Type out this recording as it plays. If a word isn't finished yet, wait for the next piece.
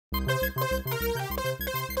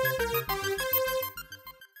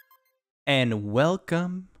And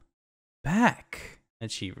welcome back,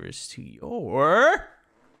 Achievers, to your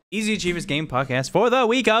Easy Achievers Game Podcast for the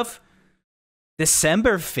week of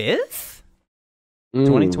December 5th,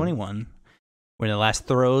 2021. We're in the last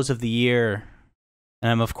throes of the year.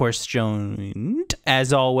 And I'm, of course, joined,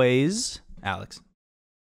 as always, Alex.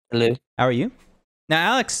 Hello. How are you?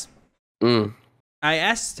 Now, Alex, I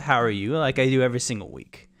asked how are you, like I do every single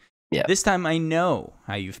week. Yeah. This time I know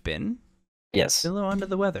how you've been. Yes. A little under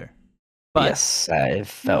the weather. But yes, I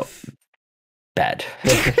felt bad.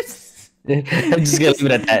 I'm just going to leave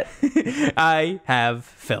it at that. I have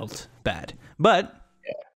felt bad. But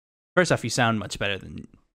first off, you sound much better than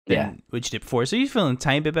what you did before. So you're feeling a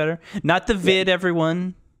tiny bit better. Not the vid,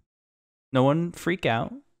 everyone. No one freak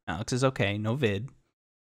out. Alex is okay. No vid.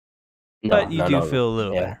 No, but you do feel a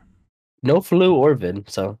little better. No flu or vid.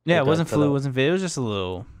 So yeah, it wasn't flu, it wasn't vid. It was just a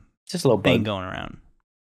little thing going around.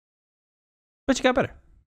 But you got better.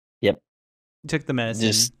 Yep. You took the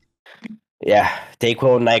medicine.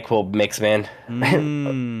 Dayquil, NyQuil mix, man.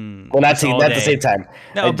 Well, not at the same time.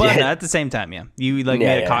 No, but at the same time, yeah. You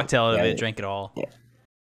made a cocktail out of it, drank it all. Yeah.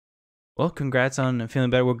 Well, congrats on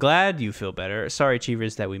feeling better. We're glad you feel better. Sorry,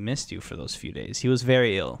 Achievers, that we missed you for those few days. He was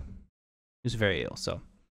very ill. So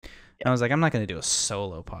I was like, I'm not going to do a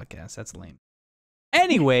solo podcast. That's lame.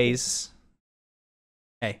 Anyways,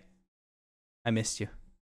 hey, I missed you.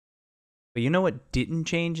 But you know what didn't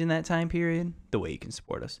change in that time period? The way you can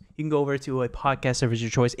support us. You can go over to a podcast service of your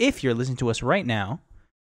choice. If you're listening to us right now,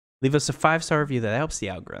 leave us a 5-star review. That helps the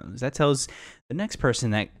algorithms. That tells the next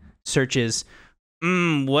person that searches,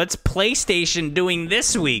 what's PlayStation doing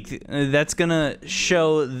this week? That's going to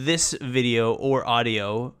show this video or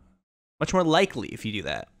audio much more likely if you do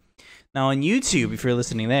that. Now on YouTube, if you're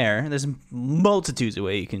listening there, there's multitudes of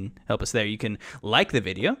ways you can help us there. You can like the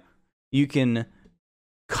video. You can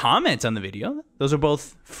comment on the video. Those are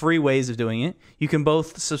both free ways of doing it. You can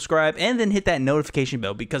both subscribe and then hit that notification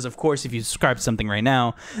bell because, of course, if you subscribe to something right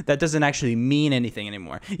now, that doesn't actually mean anything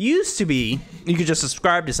anymore. It used to be you could just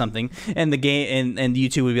subscribe to something and the game and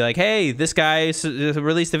YouTube would be like, hey, this guy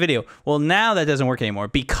released a video. Well, now that doesn't work anymore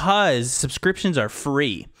because subscriptions are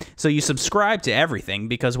free. So you subscribe to everything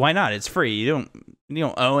because why not? It's free. You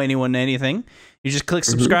don't owe anyone anything. You just click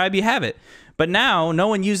subscribe, you have it. But now, no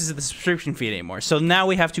one uses the subscription feed anymore. So now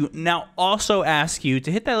we have to also ask you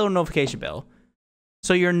to hit that little notification bell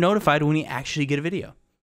so you're notified when we actually get a video.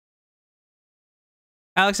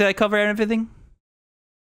 Alex, did I cover everything?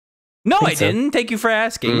 No, I didn't. Thank you for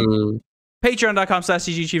asking.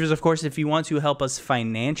 Patreon.com/CGAchievers, of course, if you want to help us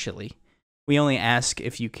financially. We only ask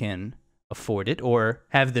if you can afford it or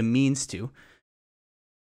have the means to.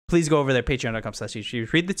 Please go over there,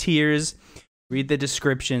 patreon.com/CGAchievers. Read the tiers. Read the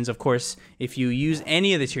descriptions. Of course, if you use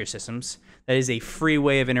any of the tier systems, that is a free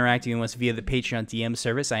way of interacting with us via the Patreon DM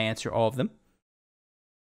service. I answer all of them.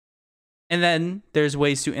 And then there's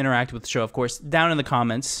ways to interact with the show, of course, down in the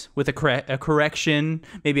comments with a correction,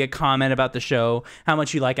 maybe a comment about the show, how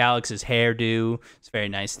much you like Alex's hairdo. It's very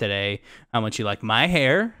nice today. How much you like my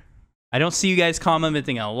hair. I don't see you guys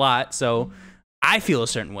commenting a lot, so I feel a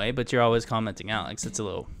certain way, but you're always commenting Alex. It's a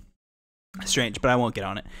little strange, but I won't get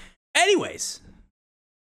on it. Anyways,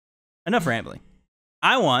 enough rambling.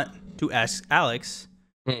 I want to ask Alex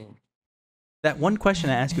that one question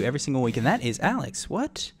I ask you every single week, and that is, Alex,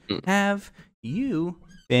 what have you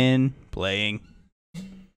been playing?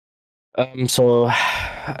 So,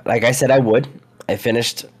 like I said, I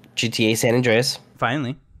finished GTA San Andreas.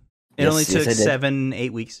 Finally. It only took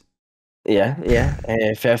 7-8 weeks. Yeah.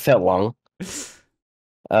 It felt long.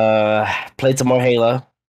 Played some more Halo.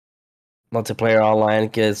 Multiplayer online,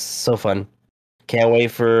 it's so fun. Can't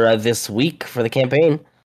wait for this week for the campaign.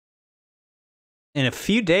 In a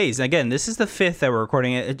few days, again, this is the 5th that we're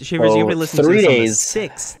recording it. Achievers, you'll be listening to this on the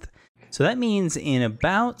 6th. So that means in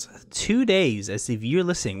about 2 days, as if you're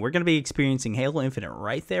listening, we're going to be experiencing Halo Infinite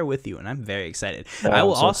right there with you, and I'm very excited. I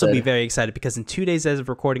will also be very excited because in 2 days as of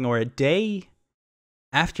recording, or a day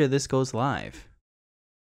after this goes live,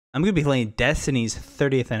 I'm going to be playing Destiny's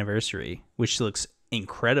 30th anniversary, which looks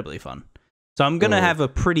incredibly fun. So I'm going to have a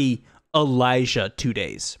pretty Elijah 2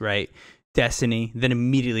 days, right? Destiny, then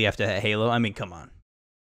immediately after that Halo. I mean, come on.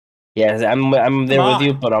 Yeah, I'm there with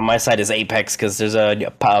you, but on my side is Apex because there's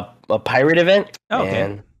a pirate event. Oh,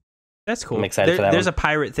 okay. That's cool. I'm excited for that. There's a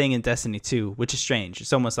pirate thing in Destiny 2, which is strange.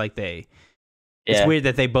 It's almost like it's weird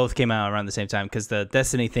that they both came out around the same time because the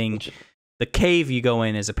Destiny thing, the cave you go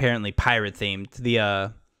in is apparently pirate themed.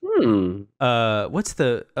 The what's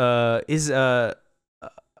the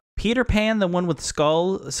Peter Pan, the one with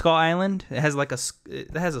Skull Island, it has like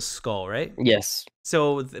it has a skull, right? Yes.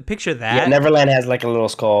 So picture that. Yeah, Neverland has like a little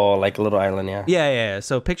skull, like a little island. Yeah. Yeah.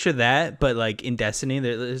 So picture that, but like in Destiny,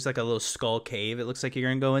 there's like a little skull cave. It looks like you're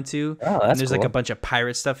gonna go into. Oh, that's and there's cool. like a bunch of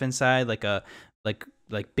pirate stuff inside, like a like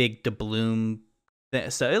big doubloon.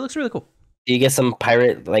 So it looks really cool. Do you get some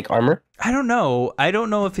pirate like armor? I don't know. I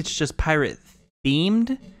don't know if it's just pirate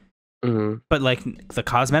themed. But like the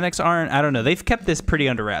cosmetics aren't. I don't know. They've kept this pretty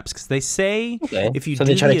under wraps because they say if you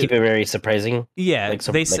they try to keep it very surprising. Yeah, like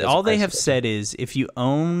all they have said is if you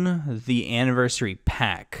own the anniversary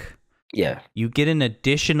pack, you get an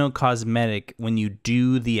additional cosmetic when you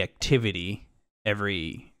do the activity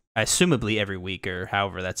assumably every week or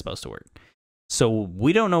however that's supposed to work. So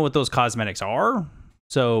we don't know what those cosmetics are.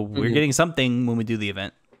 So we're getting something when we do the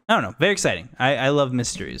event. I don't know. Very exciting. I love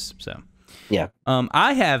mysteries. So. Yeah.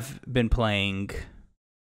 I have been playing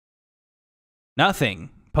nothing.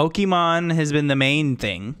 Pokemon has been the main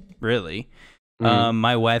thing, really.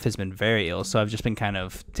 My wife has been very ill, so I've just been kind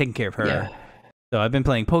of taking care of her. Yeah. So I've been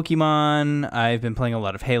playing Pokemon. I've been playing a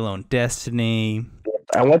lot of Halo and Destiny.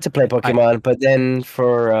 I want to play Pokemon, but then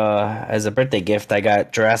for as a birthday gift, I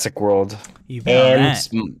got Jurassic World and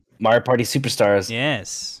Mario Party Superstars.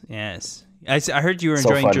 Yes. I heard you were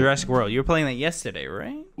enjoying Jurassic World. You were playing that yesterday,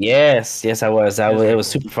 right? Yes, I was. It was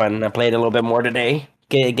super fun. I played a little bit more today.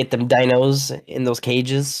 Get them dinos in those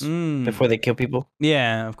cages before they kill people.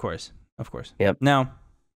 Yeah, of course. Yep. Now,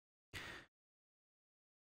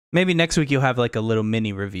 maybe next week you'll have like a little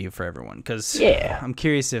mini review for everyone because I'm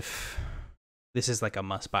curious if this is like a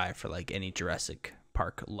must buy for like any Jurassic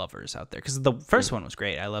Park lovers out there because the first one was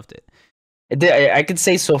great. I loved it. I could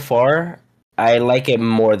say so far. I like it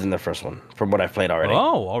more than the first one from what I've played already.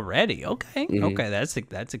 Oh, already? Okay. Okay, that's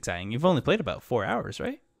exciting. You've only played about 4 hours,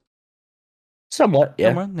 right? Somewhat,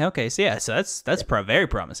 yeah. Okay, so that's very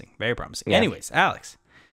promising. Very promising. Yeah. Anyways, Alex.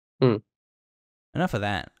 Enough of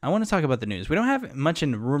that. I want to talk about the news. We don't have much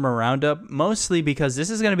in rumor roundup, mostly because this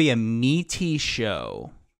is going to be a meaty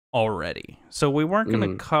show already. So we weren't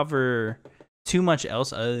going to cover too much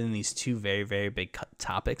else other than these two very, very big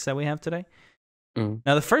topics that we have today.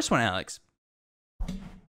 Now, the first one, Alex.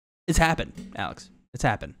 It's happened, Alex. It's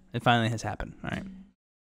happened. It finally has happened. All right.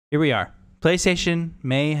 Here we are. PlayStation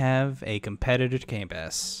may have a competitor to Game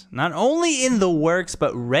Pass. Not only in the works,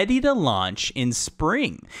 but ready to launch in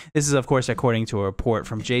spring. This is, of course, according to a report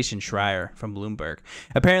from Jason Schreier from Bloomberg.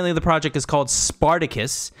 Apparently, the project is called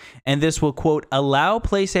Spartacus, and this will, quote, allow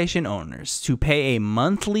PlayStation owners to pay a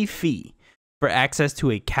monthly fee for access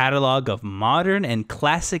to a catalog of modern and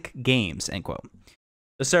classic games, end quote.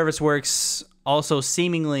 The service works also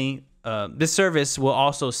seemingly, this service will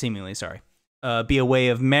also seemingly, be a way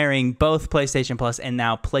of marrying both PlayStation Plus and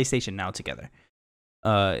now PlayStation Now together.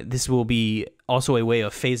 This will be also a way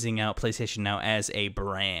of phasing out PlayStation Now as a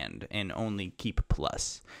brand and only keep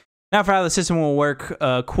Plus. Now for how the system will work,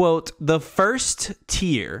 quote, the first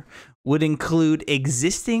tier would include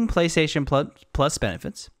existing PlayStation Plus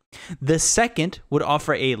benefits. The second would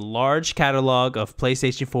offer a large catalog of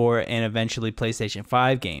PlayStation 4 and eventually PlayStation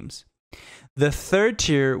 5 games. The third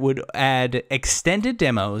tier would add extended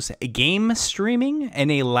demos, game streaming,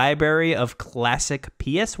 and a library of classic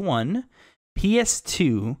PS1,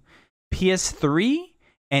 PS2, PS3,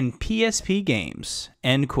 and PSP games,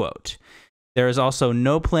 end quote. There is also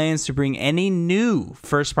no plans to bring any new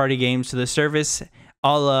first-party games to the service,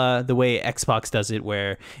 a la the way Xbox does it,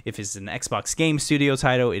 where if it's an Xbox Game Studio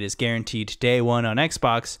title, it is guaranteed day one on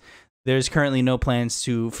Xbox. There's currently no plans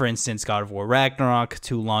to, for instance, God of War Ragnarok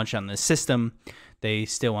to launch on this system. They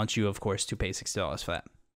still want you, of course, to pay $60 for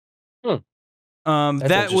that.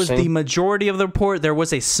 That was the majority of the report. There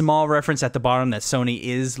was a small reference at the bottom that Sony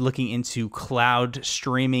is looking into cloud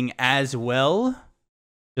streaming as well.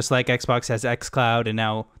 Just like Xbox has xCloud, and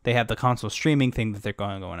now they have the console streaming thing that they're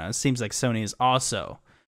going on. It seems like Sony is also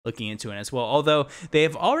looking into it as well. Although they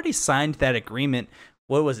have already signed that agreement,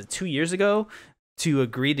 what was it, 2 years ago, to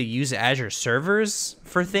agree to use Azure servers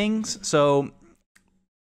for things. So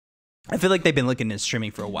I feel like they've been looking at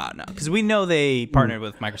streaming for a while now, because we know they partnered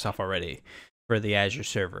with Microsoft already for the Azure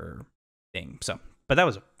server thing. So, but that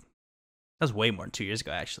was way more than 2 years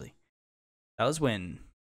ago, actually. That was when.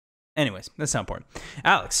 Anyways, that's not important.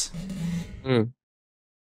 Alex,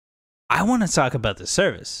 I want to talk about the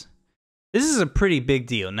service. This is a pretty big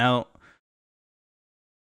deal. Now,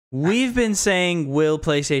 we've been saying, will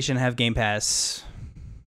PlayStation have Game Pass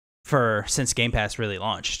since Game Pass really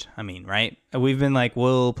launched? I mean, right? We've been like,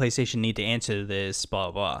 will PlayStation need to answer this,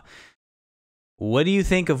 blah, blah. What do you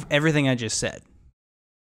think of everything I just said?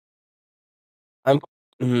 I'm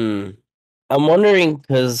wondering,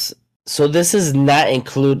 because So this is not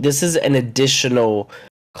include. This is an additional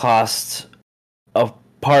cost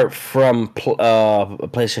apart from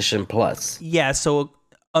PlayStation Plus. Yeah. So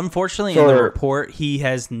unfortunately, in the report, he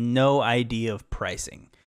has no idea of pricing.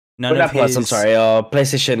 None of Plus. I'm sorry.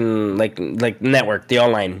 PlayStation like network, the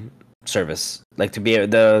online service, like to be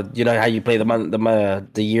how you play the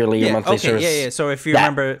yearly or monthly service. Yeah. So if you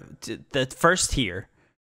remember, the first tier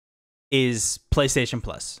is PlayStation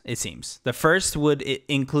Plus. It seems the first would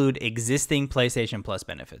include existing PlayStation Plus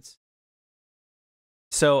benefits.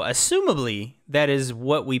 So assumably that is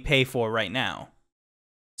what we pay for right now,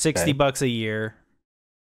 $60 a year,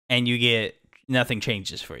 and you get nothing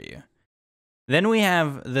changes for you. Then we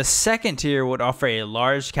have the second tier would offer a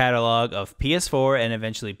large catalog of PS4 and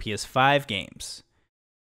eventually PS5 games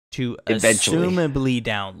to assumably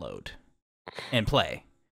download and play.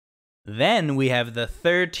 Then we have the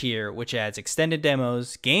third tier, which adds extended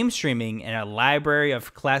demos, game streaming, and a library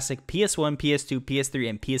of classic PS1, PS2, PS3,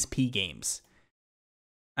 and PSP games.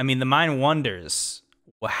 I mean, the mind wonders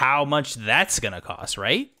how much that's going to cost,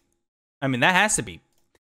 right? I mean, that has to be.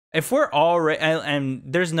 If we're already, and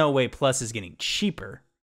there's no way Plus is getting cheaper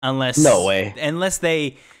unless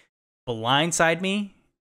they blindside me,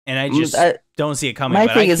 and I just don't see it coming.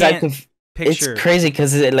 My thing is, it's crazy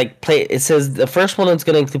because it says the first one is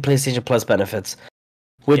going to include PlayStation Plus benefits,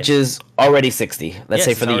 which is already $60. Let's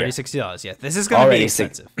say for the year, $60. Yeah, this is going to be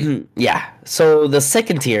expensive. Yeah, so the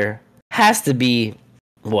second tier has to be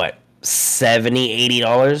what, $70,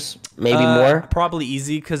 $80, maybe more. Probably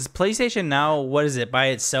easy because PlayStation now, what is it by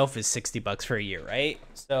itself is $60 for a year, right?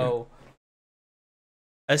 So.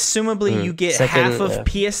 Assumably, you get half of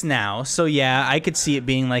PS Now, so yeah, I could see it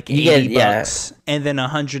being like $80, and then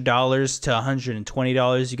 $100 to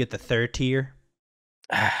 $120. You get the third tier.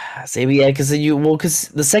 Because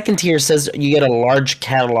the second tier says you get a large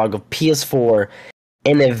catalog of PS4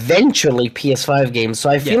 and eventually PS5 games. So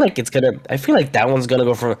I feel like that one's gonna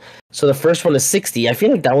go from. So the first one is $60. I feel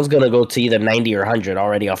like that one's gonna go to either $90 or $100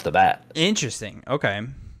 already off the bat. Interesting. Okay.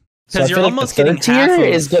 Because you're almost getting half of.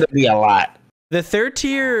 Is gonna be a lot. The third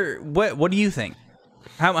tier, what do you think?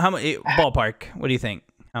 How much ballpark? What do you think?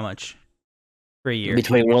 How much for a year?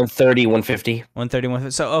 Between 130, 150. 130,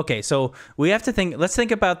 150. So okay, so we have to think. Let's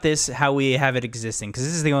think about this how we have it existing, because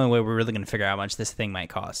this is the only way we're really going to figure out how much this thing might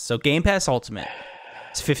cost. So Game Pass Ultimate,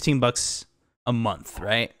 it's $15 a month,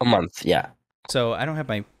 right? A month, yeah. So I don't have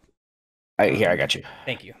my. Here, I got you.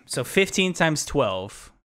 Thank you. So 15 times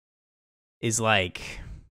 12 is like.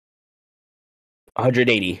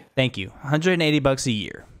 180. Thank you. $180 a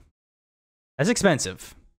year. That's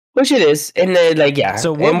expensive. Which it is, and yeah.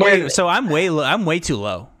 So I'm way low. I'm way too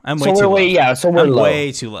low. I'm way too low. Yeah, so we're low.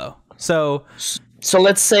 Way too low. So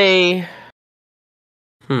let's say,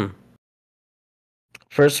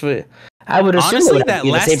 First, I would assume honestly that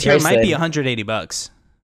last tier might be $180.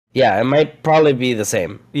 Yeah, it might probably be the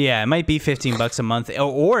same. Yeah, it might be $15 a month,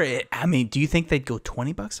 or I mean, do you think they'd go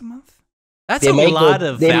 $20 a month? That's a lot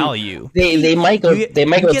of value. They might go. They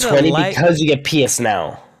might go 20 because you get PS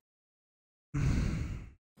Now.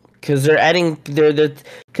 Because they're adding.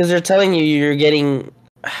 Because they're telling you you're getting.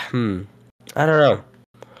 I don't know.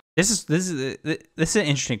 This is an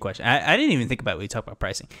interesting question. I didn't even think about it when we talk about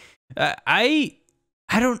pricing. I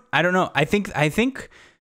don't know. I think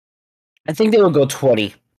they would go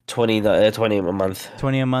 20 a month.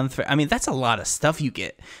 20 a month. I mean, that's a lot of stuff you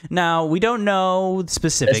get. Now, we don't know the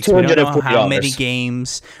specifics. We don't know how many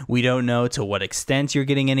games. We don't know to what extent you're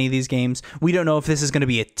getting any of these games. We don't know if this is going to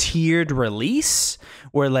be a tiered release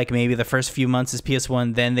where like maybe the first few months is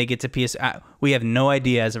PS1, then they get to PS. We have no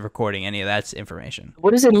idea as of recording any of that information.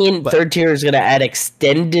 What does it mean third tier is going to add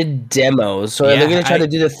extended demos? So are they going to try to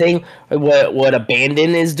do the thing what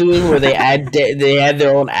Abandon is doing where they add they add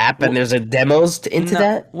their own app and there's a demos into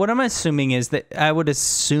that? What I'm assuming is that I would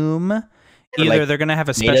assume either they're going to have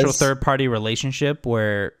a special third-party relationship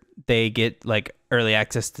where they get like early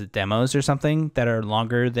access to demos or something that are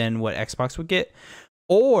longer than what Xbox would get,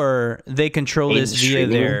 or they control this via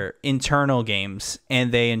their internal games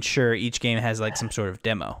and they ensure each game has like some sort of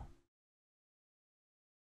demo.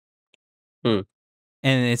 And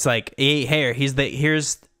it's like, hey,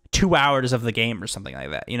 here's 2 hours of the game or something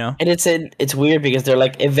like that, you know? And it's weird because they're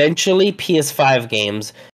like eventually PS5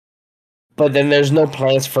 games, but then there's no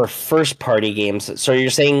plans for first-party games. So you're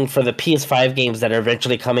saying for the PS5 games that are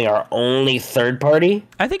eventually coming are only third-party?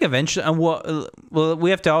 I think eventually... Well, we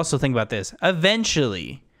have to also think about this.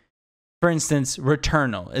 Eventually, for instance,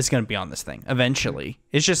 Returnal is going to be on this thing. Eventually.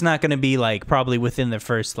 It's just not going to be like probably within the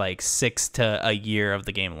first like 6 to a year of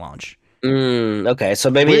the game launch. Okay, so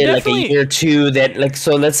maybe like a year or two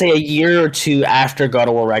so let's say a year or two after God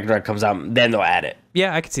of War Ragnarok comes out, then they'll add it.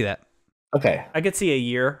 Yeah, I could see that. Okay. I could see a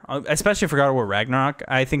year, especially for God of War Ragnarok.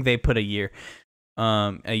 I think they put a year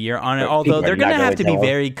on it. Although they're gonna have to be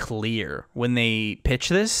very clear when they pitch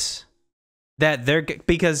this that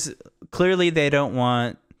because clearly they don't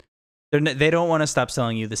want to stop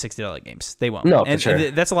selling you the $60 games. They won't. No, and for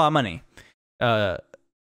sure. That's a lot of money. And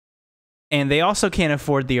they also can't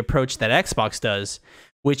afford the approach that Xbox does,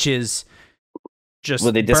 which is just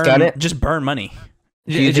will they discount it? Just burn money.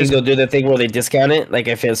 Do you think they'll do the thing where they discount it? Like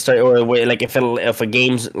if if a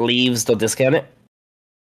game leaves, they'll discount it?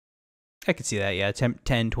 I could see that, yeah, 10,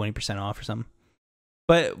 20% off or something.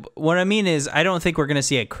 But what I mean is, I don't think we're going to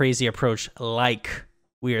see a crazy approach like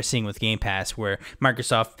we are seeing with Game Pass, where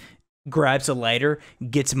Microsoft grabs a lighter,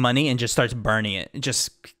 gets money, and just starts burning it,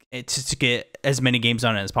 just to get as many games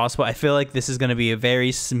on it as possible. I feel like this is going to be a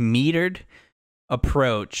very metered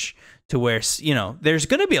approach to where, you know, there's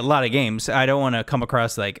going to be a lot of games. I don't want to come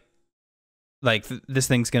across like this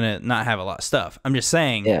thing's going to not have a lot of stuff. I'm just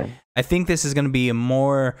saying, yeah. I think this is going to be a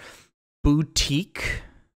more boutique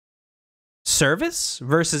service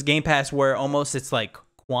versus Game Pass, where almost it's like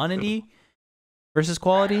quantity versus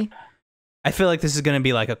quality. I feel like this is going to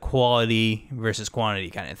be like a quality versus quantity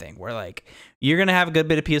kind of thing, where like you're going to have a good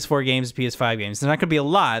bit of PS4 games, PS5 games. There's not going to be a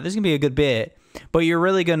lot. There's going to be a good bit, but you're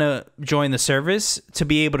really going to join the service to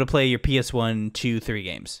be able to play your PS1, 2, 3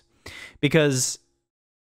 games. Because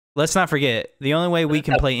let's not forget, the only way we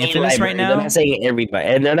can play Infamous right now... They're not saying everybody,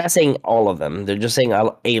 and they're not saying all of them. They're just saying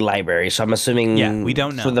a library. So I'm assuming... Yeah, we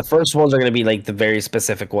don't know. So the first ones are going to be like the very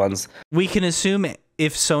specific ones. We can assume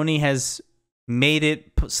if Sony has made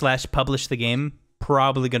it / published the game,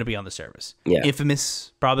 probably going to be on the service. Yeah.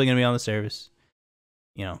 Infamous, probably going to be on the service.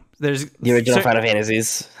 You know, there's... The original Final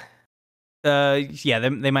Fantasies. Yeah,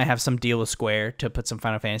 they might have some deal with Square to put some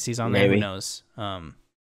Final Fantasies on there. Who knows?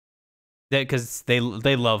 Because they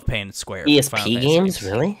love paying Square. PSP games,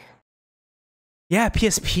 really? Yeah,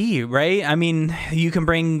 PSP, right? I mean, you can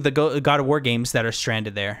bring the God of War games that are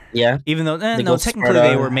stranded there. Yeah. Even though, no, technically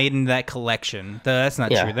they were made in that collection. That's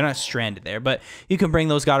not true. They're not stranded there, but you can bring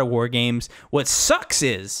those God of War games. What sucks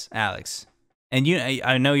is, Alex, and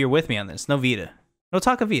I know you're with me on this. No Vita. No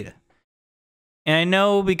Taka Vita. And I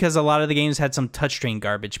know because a lot of the games had some touchscreen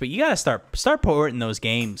garbage, but you gotta start porting those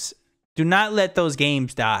games. Do not let those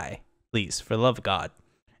games die, please, for the love of God.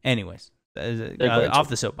 Anyways, off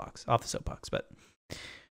the soapbox,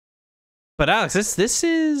 but Alex, this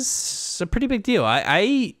is a pretty big deal.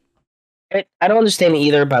 I don't understand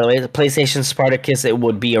either. By the way, the PlayStation Spartacus, it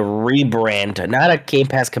would be a rebrand, not a Game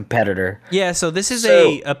Pass competitor. Yeah, so this is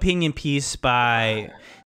a opinion piece by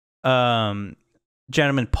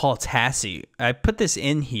gentleman Paul Tassi. I put this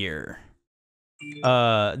in here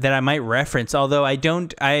that I might reference, although I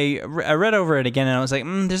don't. I read over it again and I was like,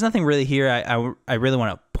 there's nothing really here I really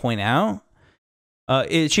want to point out.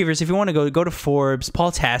 Achievers, if you want to go to Forbes,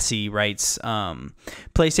 Paul Tassi writes,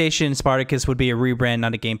 PlayStation Spartacus would be a rebrand,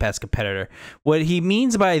 not a Game Pass competitor. What he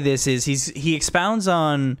means by this is he expounds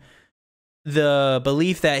on the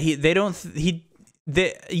belief that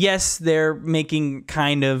yes, they're making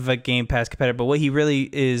kind of a Game Pass competitor, but what he really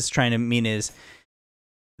is trying to mean is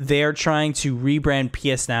they're trying to rebrand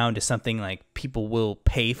PS Now into something like people will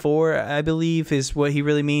pay for, I believe, is what he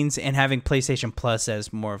really means, and having PlayStation Plus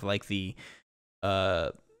as more of like the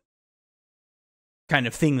kind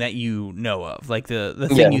of thing that you know of, like the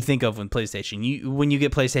thing you think of when PlayStation. When you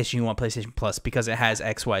get PlayStation, you want PlayStation Plus because it has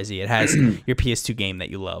XYZ. It has your PS2 game that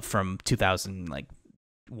you love from 2001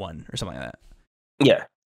 or something like that. Yeah.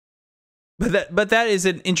 But that is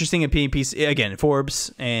an interesting opinion piece. Again,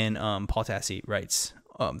 Forbes and Paul Tassi writes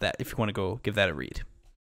that if you want to go give that a read.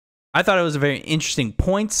 I thought it was a very interesting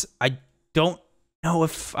point. I don't know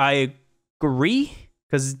if I agree,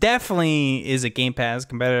 because definitely is a Game Pass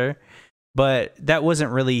competitor, but that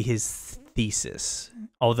wasn't really his thesis,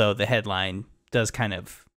 although the headline does kind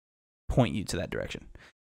of point you to that direction.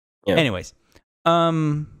 Yeah. Anyways,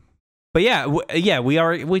 but yeah,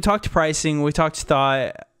 we talked pricing, we talked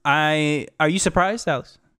thought. Are you surprised,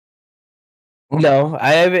 Alex? No,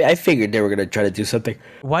 I figured they were gonna try to do something.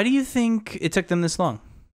 Why do you think it took them this long?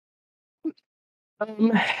 I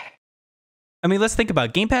mean, let's think about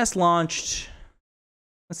it. Game Pass launched.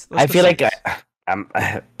 I feel like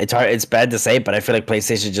it's hard. It's bad to say, but I feel like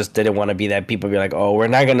PlayStation just didn't want to be that. People be like, "Oh, we're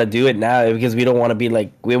not gonna do it now because we don't want to be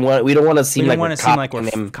like we don't want to seem like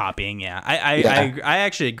we're copying." Yeah, I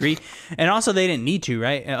actually agree, and also they didn't need to,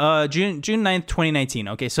 right? June 9th, 2019.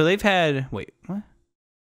 Okay, so they've had what?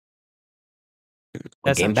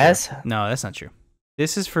 That's Game Pass? No, that's not true.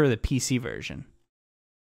 This is for the PC version.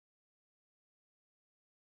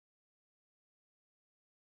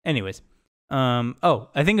 Anyways. I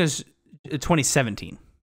think it was 2017.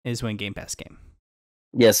 is when Game Pass came.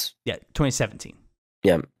 Yes. Yeah, 2017.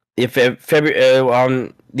 Yeah. If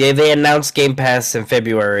February, they announced Game Pass in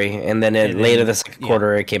February, and then later the second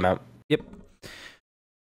quarter it came out. Yep.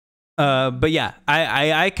 But yeah,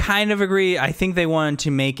 I kind of agree. I think they wanted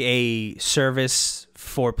to make a service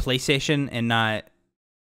for PlayStation and not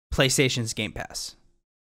PlayStation's Game Pass.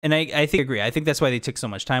 And I think I agree. I think that's why they took so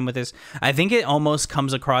much time with this. I think it almost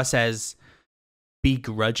comes across as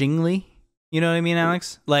begrudgingly. You know what I mean,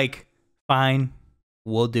 Alex? Like, fine,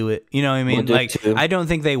 we'll do it. You know what I mean? Like, I don't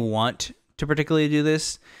think they want to particularly do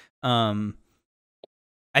this. I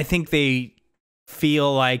think they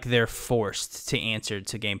feel like they're forced to answer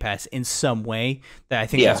to Game Pass in some way. That I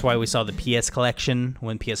think that's why we saw the PS collection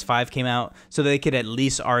when PS5 came out, so they could at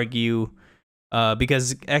least argue.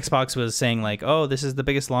 Because Xbox was saying like, oh, this is the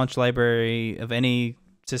biggest launch library of any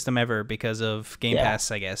system ever because of Game Pass,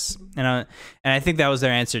 I guess. And I think that was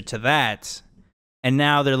their answer to that. And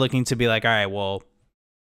now they're looking to be like, all right, well,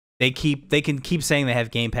 they can keep saying they have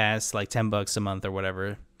Game Pass, like $10 a month or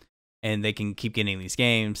whatever, and they can keep getting these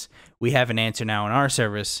games. We have an answer now on our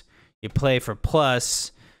service. You play for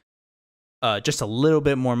Plus, just a little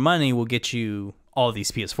bit more money will get you all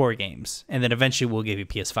these PS4 games, and then eventually we'll give you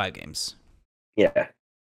PS5 games. Yeah.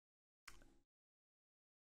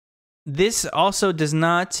 This also does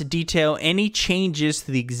not detail any changes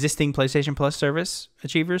to the existing PlayStation Plus service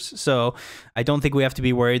achievers, so I don't think we have to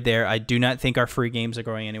be worried there. I do not think our free games are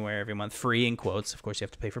going anywhere every month. Free in quotes. Of course, you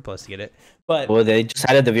have to pay for Plus to get it. But well, they just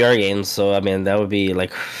added the VR games, so I mean that would be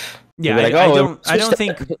like, yeah, like, I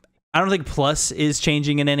don't think Plus is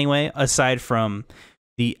changing in any way aside from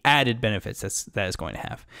the added benefits that is going to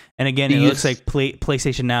have. And again, it looks like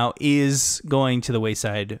PlayStation Now is going to the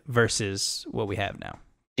wayside versus what we have now.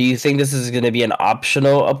 Do you think this is going to be an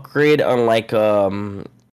optional upgrade, unlike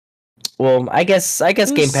well, I guess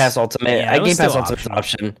Game Pass Ultimate. Yeah, Game Pass Ultimate is an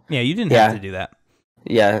option. Yeah, you didn't have to do that.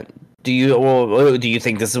 Yeah. Do you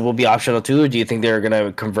think this will be optional too, or do you think they're going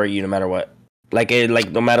to convert you no matter what? Like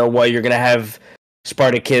no matter what, you're going to have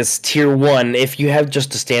Spartacus Tier 1. If you have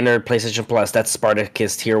just a standard PlayStation Plus, that's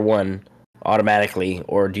Spartacus Tier 1 automatically,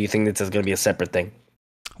 or do you think this is going to be a separate thing?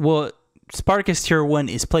 Well, Spartacus Tier 1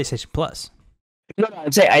 is PlayStation Plus. No,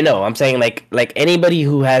 I'm saying like anybody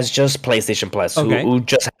who has just PlayStation Plus, who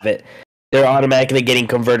just have it, they're automatically getting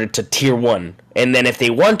converted to Tier 1. And then if they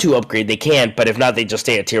want to upgrade, they can, but if not, they just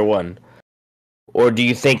stay at Tier 1. Or do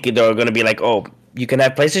you think they're going to be like, oh, you can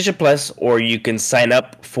have PlayStation Plus, or you can sign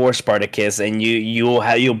up for Spartacus, and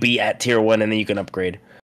you'll be at Tier 1, and then you can upgrade?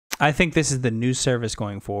 I think this is the new service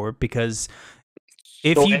going forward, because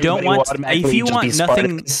if you don't want, if you want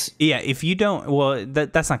nothing, if you don't, well,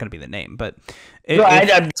 that's not going to be the name, but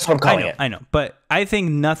that's what I'm calling it. I know, but I think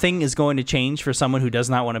nothing is going to change for someone who does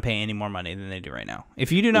not want to pay any more money than they do right now.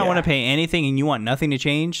 If you do not want to pay anything and you want nothing to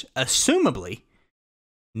change, assumably,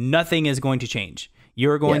 nothing is going to change.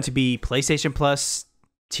 You're going to be PlayStation Plus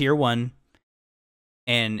Tier 1,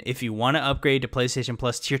 and if you want to upgrade to PlayStation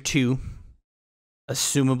Plus Tier 2,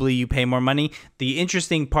 assumably you pay more money. The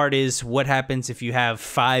interesting part is what happens if you have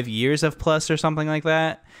 5 years of Plus or something like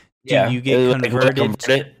that. Do you get converted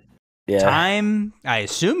time? I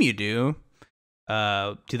assume you do.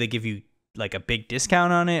 Do they give you like a big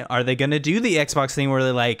discount on it? Are they going to do the Xbox thing where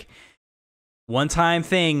they're like, one-time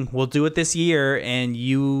thing, we'll do it this year, and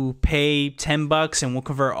you pay $10 and we'll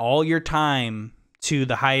convert all your time to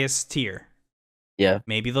the highest tier? Yeah.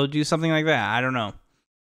 Maybe they'll do something like that. I don't know.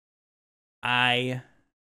 I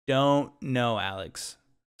don't know, Alex.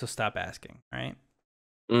 So stop asking, right?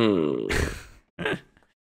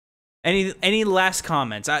 Any last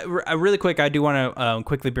comments? I really quick, I do want to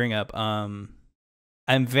quickly bring up, I'm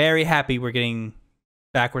very happy we're getting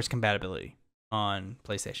backwards compatibility on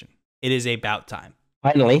PlayStation. It is about time.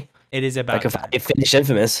 Finally. It is about time. If finish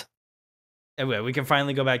Infamous. Anyway, we can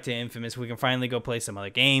finally go back to Infamous. We can finally go play some other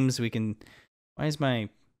games. We can... Why is my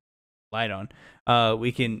light on?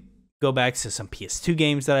 We can go back to some PS2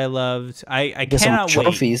 games that I loved. I cannot wait.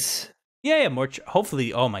 Trophies. Yeah, more.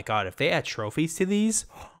 Hopefully, oh my god, if they add trophies to these...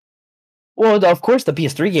 Well, of course, the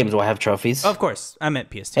PS3 games will have trophies. Of course, I meant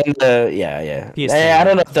PS2. And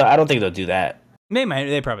PS3. I don't think they'll do that.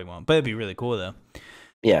 They probably won't, but it'd be really cool though.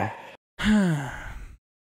 Yeah. I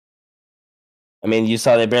mean, you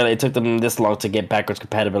saw it took them this long to get backwards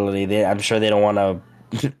compatibility. I'm sure they don't want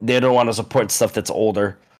to support stuff that's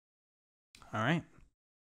older. All right.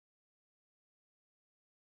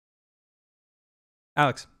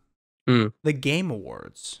 Alex, the Game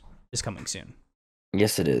Awards is coming soon.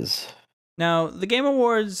 Yes, it is. Now, the Game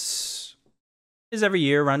Awards is every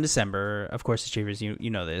year around December. Of course, Achievers, you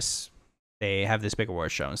know this. They have this big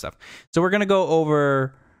award show and stuff. So we're going to go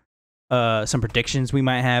over some predictions we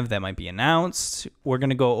might have that might be announced. We're going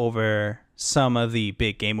to go over some of the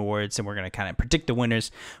big game awards, and we're going to kind of predict the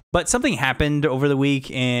winners. But something happened over the week,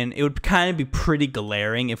 and it would kind of be pretty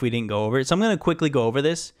glaring if we didn't go over it. So I'm going to quickly go over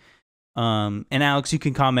this. And Alex, you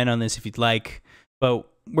can comment on this if you'd like, but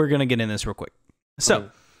we're going to get in this real quick. So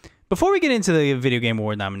before we get into the Video Game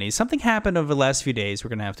Award nominees, something happened over the last few days we're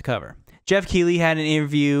going to have to cover. Geoff Keighley had an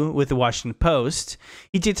interview with the Washington Post.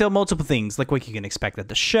 He detailed multiple things, like what you can expect at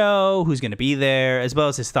the show, who's going to be there, as well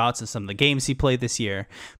as his thoughts on some of the games he played this year.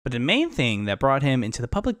 But the main thing that brought him into the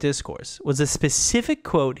public discourse was a specific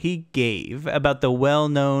quote he gave about the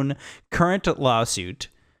well-known current lawsuit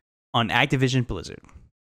on Activision Blizzard.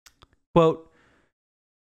 Quote,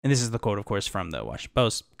 and this is the quote, of course, from the Washington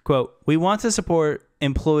Post. Quote, "We want to support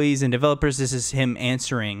employees and developers." This is him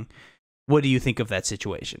answering, what do you think of that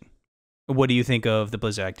situation? What do you think of the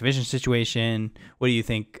Blizzard Activision situation? What do you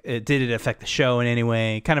think? Did it affect the show in any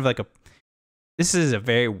way? Kind of like this is a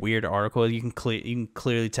very weird article. You can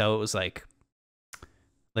clearly tell it was like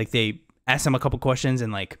they asked him a couple questions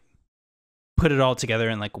and like put it all together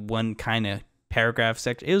in like one kind of paragraph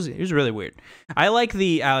section. It was really weird. I like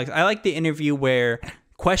the interview where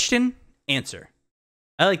question, answer.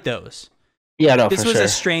 I like those. Yeah, no, this was a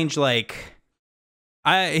strange like.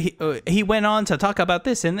 He went on to talk about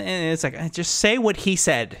this, and it's like, just say what he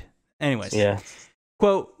said. Anyways, yeah.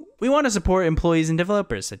 Quote, "We want to support employees and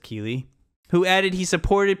developers," said Keighley, who added he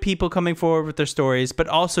supported people coming forward with their stories, but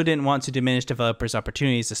also didn't want to diminish developers'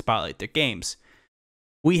 opportunities to spotlight their games.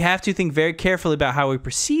 "We have to think very carefully about how we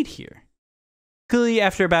proceed here." Keighley,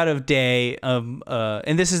 after about a day of,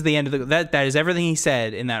 and this is the end of that is everything he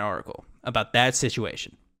said in that article about that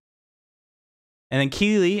situation. And then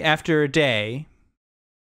Keighley, after a day.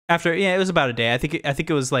 It was about a day. I think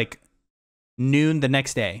it was like noon the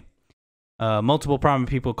next day. Multiple prominent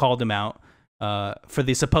people called him out for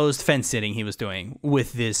the supposed fence sitting he was doing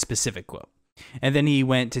with this specific quote. And then he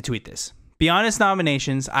went to tweet this. "Beyond its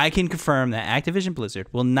nominations, I can confirm that Activision Blizzard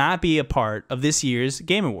will not be a part of this year's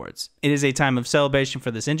Game Awards. It is a time of celebration for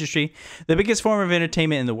this industry, the biggest form of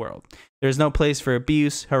entertainment in the world. There is no place for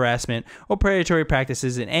abuse, harassment, or predatory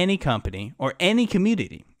practices in any company or any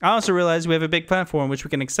community. I also realize we have a big platform which we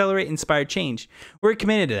can accelerate and inspire change. We're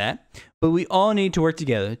committed to that, but we all need to work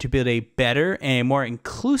together to build a better and more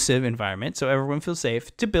inclusive environment so everyone feels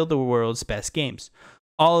safe to build the world's best games.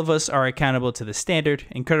 All of us are accountable to the standard,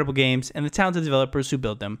 incredible games, and the talented developers who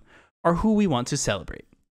build them are who we want to celebrate.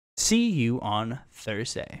 See you on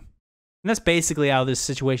Thursday." And that's basically how this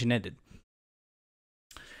situation ended.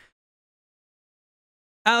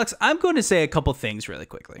 Alex, I'm going to say a couple things really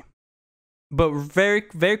quickly. But very,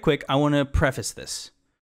 very quick, I want to preface this.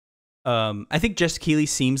 I think Geoff Keighley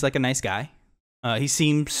seems like a nice guy. He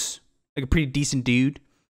seems like a pretty decent dude.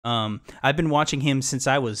 I've been watching him since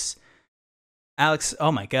I was... Alex,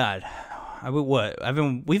 oh my God.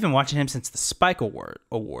 We've been watching him since the Spike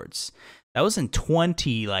Awards. That was in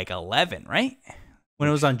 2011, right? When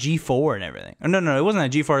it was on G4 and everything. Oh, no, it wasn't on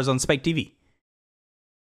G4, it was on Spike TV.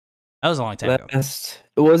 That was a long time ago.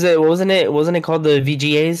 Wasn't it called the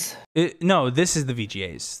VGAs? No, this is the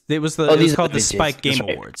VGAs. It was called the Spike Game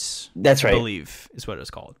Awards. That's right. I believe is what it was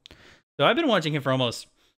called. So I've been watching him for almost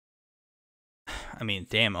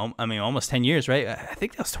almost 10 years, right? I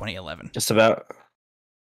think that was 2011. Just about.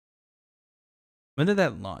 When did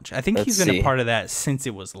that launch? I think he's been a part of that since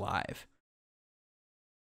it was live.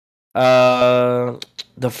 I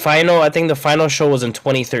think the final show was in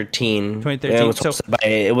 2013. 2013. It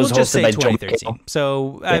was hosted by 2013.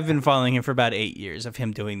 So I've been following him for about 8 years of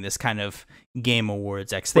him doing this kind of Game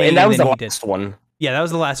Awards X thing. And that was the last one. Yeah, that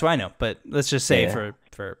was the last one. I know, but let's just say for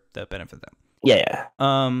the benefit of them. Yeah.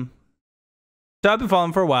 So I've been following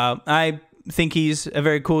him for a while. I think he's a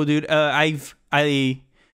very cool dude. How do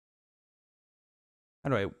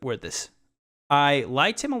I word this? I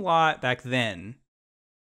liked him a lot back then.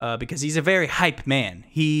 Because he's a very hype man.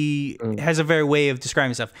 He has a very way of describing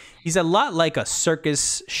himself. He's a lot like a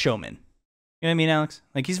circus showman. You know what I mean, Alex?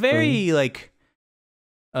 Like he's very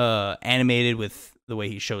animated with the way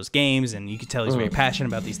he shows games, and you can tell he's very passionate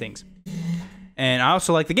about these things. And I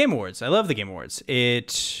also like the Game Awards. I love the Game Awards.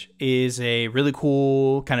 It is a really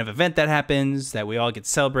cool kind of event that happens that we all get to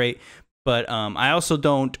celebrate. But I also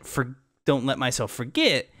don't let myself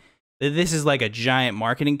forget that this is like a giant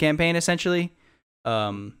marketing campaign, essentially.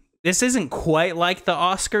 This isn't quite like the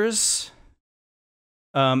Oscars.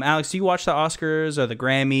 Alex, do you watch the Oscars or the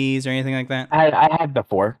Grammys or anything like that? I had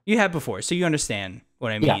before. You had before, so you understand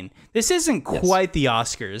what I mean. Yeah. This isn't quite the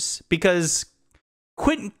Oscars because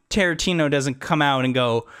Quentin Tarantino doesn't come out and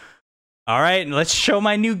go, "All right, let's show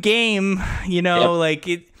my new game." You know,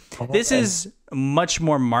 this is much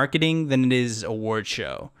more marketing than it is award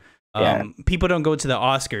show. People don't go to the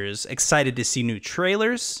Oscars excited to see new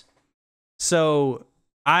trailers. So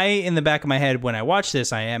in the back of my head, when I watch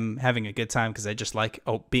this, I am having a good time because I just like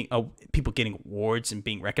people getting awards and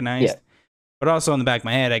being recognized. Yeah. But also in the back of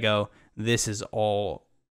my head, I go, this is all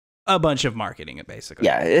a bunch of marketing, basically.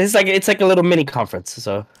 Yeah, it's like a little mini conference.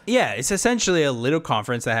 So yeah, it's essentially a little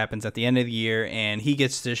conference that happens at the end of the year, and he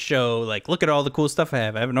gets to show like, look at all the cool stuff I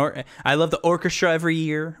have. I love the orchestra every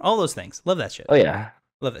year. All those things. Love that shit. Oh yeah,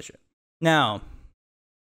 love that shit. Now,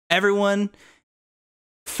 everyone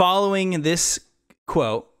following this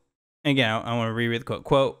quote. Again, I want to reread the quote.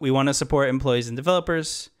 Quote: "We want to support employees and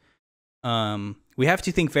developers. We have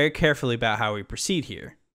to think very carefully about how we proceed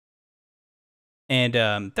here." And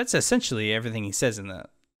that's essentially everything he says in the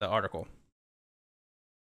article.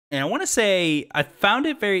 And I want to say I found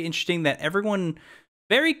it very interesting that everyone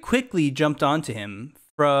very quickly jumped onto him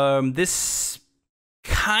from this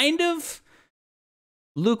kind of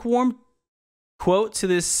lukewarm quote to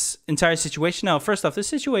this entire situation. Now, first off, this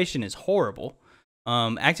situation is horrible.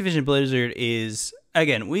 Activision Blizzard is,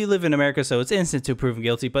 again, we live in America, so it's instant to prove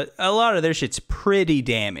guilty, but a lot of their shit's pretty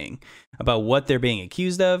damning about what they're being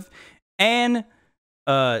accused of. And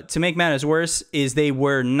to make matters worse is they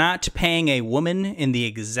were not paying a woman in the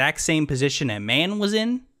exact same position a man was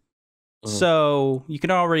in. So you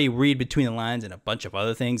can already read between the lines and a bunch of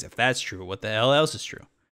other things. If that's true, what the hell else is true?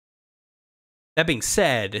 That being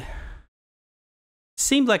said, it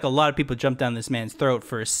seemed like a lot of people jumped down this man's throat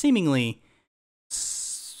for seemingly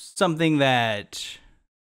something that,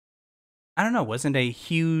 I don't know, wasn't a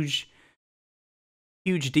huge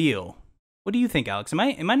deal. What do you think, Alex? Am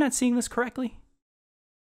I not seeing this correctly?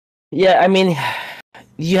 Yeah, I mean,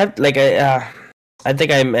 you have like I think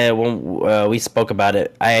when we spoke about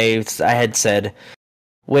it, I had said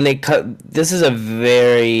this is a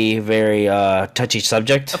very, very touchy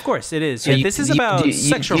subject. Of course, it is. So this is about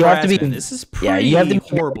sexual harassment. This is pretty you have to be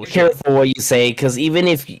horrible. Careful what you say, because even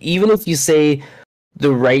if you say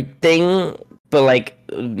the right thing, but like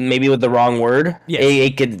maybe with the wrong word,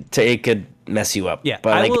 it could mess you up. Yeah,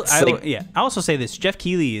 but I also say this: Geoff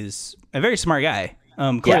Keighley is a very smart guy.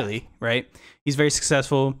 Clearly, right? He's very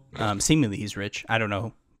successful. Seemingly, he's rich. I don't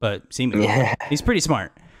know, but seemingly, he's pretty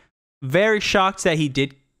smart. Very shocked that he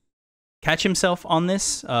did catch himself on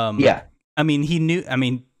this. I mean, he knew. I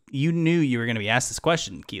mean, you knew you were going to be asked this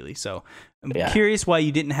question, Keighley. So I'm curious why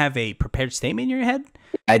you didn't have a prepared statement in your head.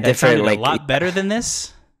 That sounded a lot better than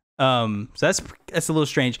this. So that's a little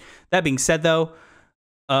strange. That being said, though,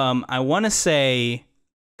 I want to say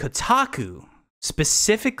Kotaku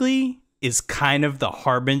specifically is kind of the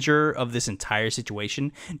harbinger of this entire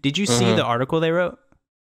situation. Did you see the article they wrote?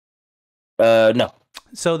 No.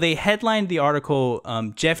 So they headlined the article,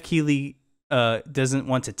 Geoff Keighley doesn't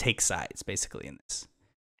want to take sides, basically, in this.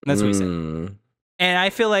 And that's what he said. And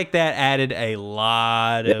I feel like that added a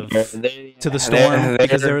lot to the storm,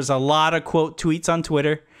 because there was a lot of quote tweets on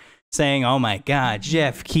Twitter saying, "Oh my God,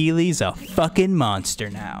 Geoff Keighley's a fucking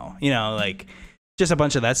monster now." You know, like just a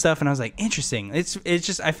bunch of that stuff. And I was like, interesting. It's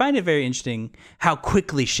just, I find it very interesting how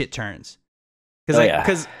quickly shit turns.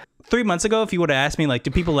 Because 3 months ago, if you would have asked me, like,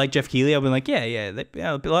 do people like Geoff Keighley? I'd be like, yeah,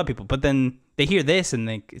 a lot of people. But then they hear this and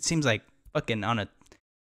it seems like fucking on a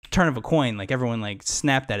turn of a coin, like everyone like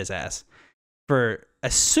snapped at his ass for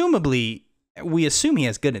we assume he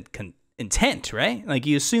has good intent, right? Like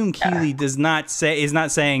you assume Keighley is not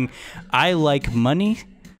saying, I like money,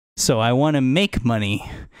 so I want to make money.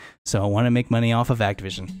 So I want to make money off of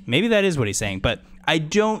Activision. Maybe that is what he's saying, but I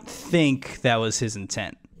don't think that was his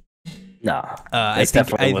intent. No, it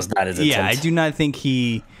definitely was not his intent. Yeah, I do not think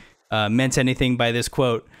he meant anything by this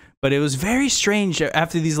quote, but it was very strange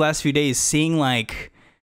after these last few days seeing like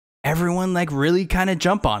everyone like really kind of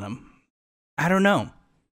jump on him. I don't know.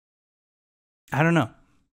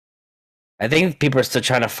 I think people are still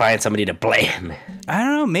trying to find somebody to blame. I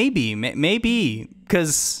don't know. Maybe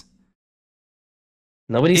because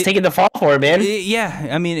nobody's taking the fall for it, man. Yeah,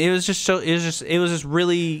 I mean, it was just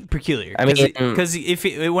really peculiar. I mean, because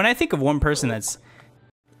when I think of one person that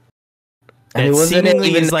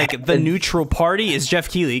seemingly is like the neutral party is Geoff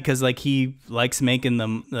Keighley, because like he likes making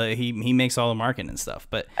them, he makes all the marketing and stuff.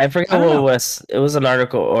 But I forget what it was. It was an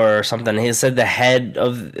article or something. He said the head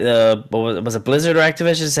of was it Blizzard or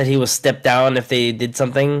Activision said he was stepped down if they did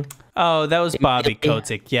something. Oh, that was Bobby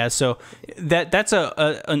Kotick. Yeah, so that's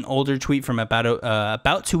an older tweet from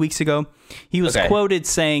about 2 weeks ago. He was quoted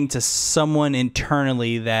saying to someone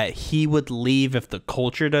internally that he would leave if the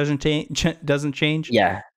culture doesn't change.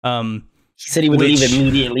 Yeah. He said he would leave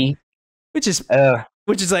immediately. Which is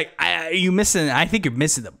like you missing? I think you're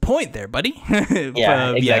missing the point there, buddy. Yeah,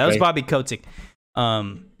 exactly. Yeah, that was Bobby Kotick.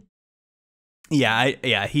 That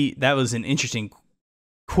was an interesting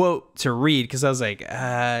quote to read because I was like,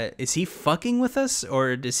 is he fucking with us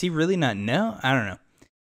or does he really not know? I don't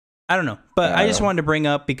know. But I just wanted to bring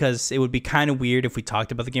up because it would be kind of weird if we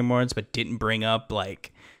talked about the Game Awards but didn't bring up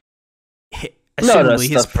like assumably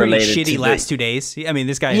his pretty shitty last 2 days. I mean,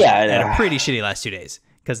 this guy had a pretty shitty last 2 days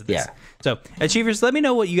because of this. Yeah. So, Achievers, let me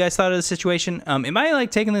know what you guys thought of the situation. Am I like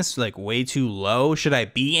taking this like way too low? Should I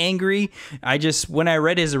be angry? When I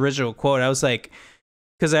read his original quote, I was like,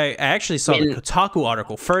 because I actually saw the Kotaku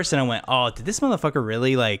article first, and I went, "Oh, did this motherfucker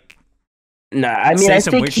really like?" No, I mean, I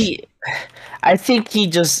think he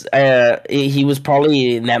just he was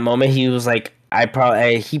probably in that moment. He was like,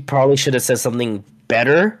 he probably should have said something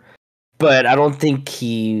better, but I don't think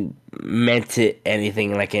he meant it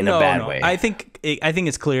anything like in a bad way. I think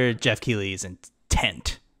it's clear Geoff Keighley's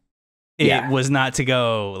intent. It was not to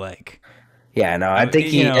go like. Yeah, no, I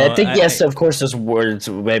think yes, of course, there's words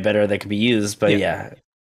way better that could be used, but yeah.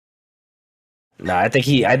 No, I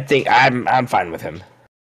think I'm fine with him.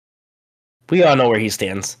 We all know where he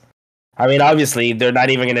stands. I mean, obviously, they're not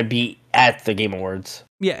even going to be at the Game Awards.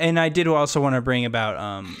 Yeah, and I did also want to bring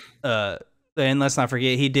about and let's not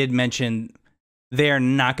forget he did mention they're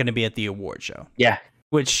not going to be at the award show. Yeah,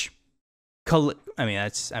 which they're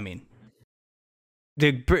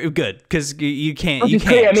good because you can't.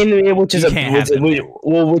 I mean, which is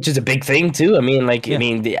a big thing too. I mean, I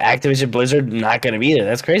mean, the Activision Blizzard not going to be there.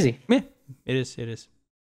 That's crazy. Yeah, it is. It is.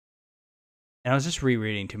 And I was just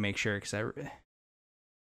rereading to make sure because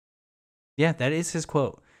that is his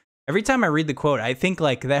quote. Every time I read the quote, I think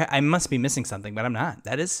like that I must be missing something, but I'm not.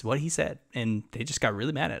 That is what he said, and they just got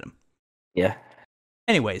really mad at him. Yeah.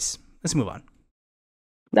 Anyways, let's move on.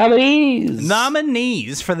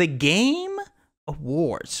 Nominees for the Game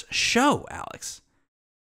Awards show, Alex.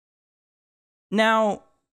 Now,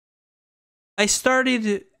 I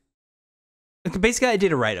did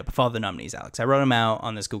a write-up of all the nominees, Alex. I wrote them out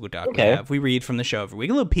on this Google Doc we read from the show every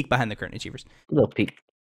week. A little peek behind the curtain, Achievers. A little peek.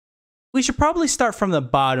 We should probably start from the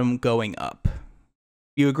bottom going up.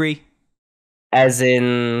 You agree? As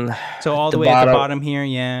in... So all the way at the bottom here,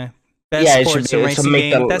 yeah. Best sports and racing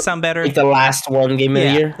game. That sound better? Like the last one game of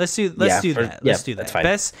the year? Let's do that. Let's do that. Fine.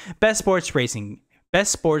 Best sports racing.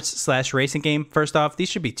 Best sports/racing game. First off, these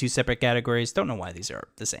should be two separate categories. Don't know why these are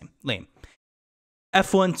the same. Lame.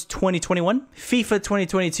 F1 2021, FIFA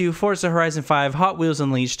 2022, Forza Horizon 5, Hot Wheels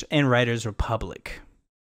Unleashed, and Riders Republic.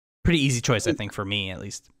 Pretty easy choice, I think, for me, at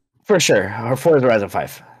least. For sure. Or Forza Horizon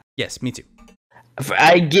 5. Yes, me too.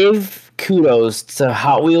 I give kudos to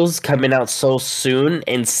Hot Wheels coming out so soon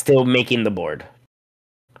and still making the board.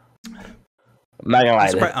 I'm not gonna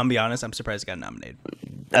lie. I'll be honest, I'm surprised it got nominated.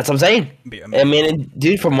 That's what I'm saying. I mean,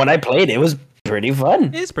 dude, from what I played, it was pretty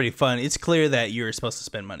fun. It is pretty fun. It's clear that you're supposed to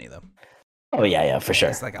spend money, though. Oh, yeah, for sure.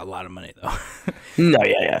 It's like a lot of money, though. No,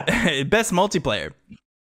 yeah. Best multiplayer.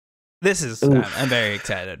 This is... I'm very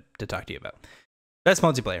excited to talk to you about. Best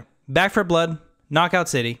multiplayer. Back 4 Blood, Knockout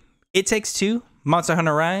City, It Takes Two, Monster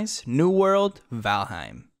Hunter Rise, New World,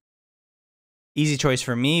 Valheim. Easy choice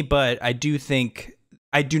for me, but I do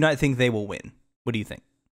not think they will win. What do you think?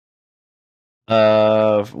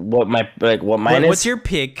 What mine is? What's your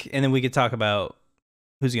pick? And then we could talk about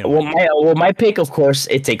who's gonna win. My pick, of course,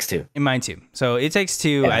 It Takes Two. And mine too. So It Takes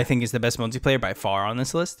Two, I think, is the best multiplayer by far on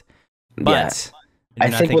this list. But I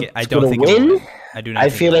don't think it will win. I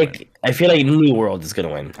feel like New World is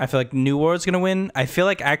gonna win. I feel like New World's gonna win. I feel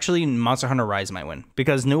like actually Monster Hunter Rise might win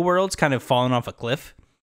because New World's kind of fallen off a cliff.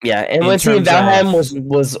 Yeah, and once Valheim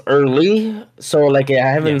was early, so like I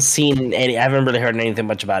haven't seen any. I haven't really heard anything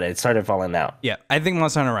much about it. It started falling out. Yeah, I think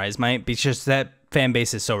Monster Hunter Rise might be just that fan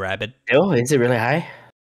base is so rabid. Oh, is it really high?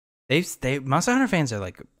 Monster Hunter fans are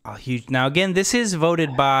like huge. Now again, this is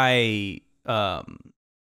voted by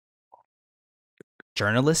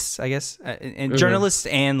journalists, I guess, and journalists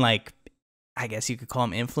and like I guess you could call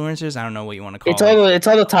them influencers. I don't know what you want to call them. It's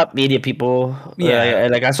all the top media people. Yeah,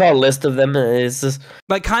 like I saw a list of them. It's just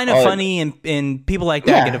like kind of funny, and people like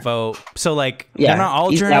that get a vote. So like, they're not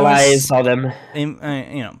all journalists. Saw them.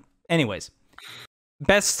 Anyways,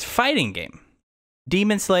 best fighting game: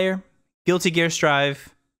 Demon Slayer, Guilty Gear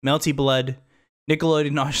Strive, Melty Blood,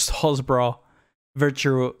 Nickelodeon All Stars Brawl,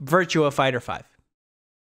 Virtua Fighter 5.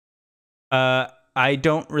 I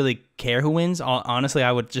don't really care who wins. Honestly,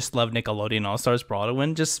 I would just love Nickelodeon All Stars Brawl to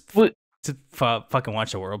win, just to fucking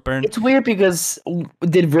watch the world burn. It's weird because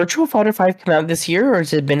did Virtua Fighter 5 come out this year, or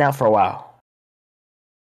has it been out for a while?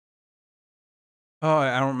 Oh,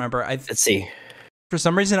 I don't remember. Let's see. For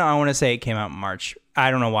some reason, I want to say it came out in March.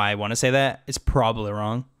 I don't know why I want to say that. It's probably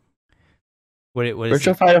wrong. What is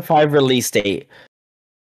Virtual it? Fighter 5 release date.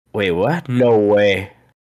 Wait, what? No way.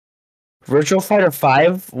 Virtual Fighter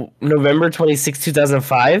 5, November 26,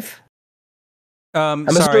 2005? I'm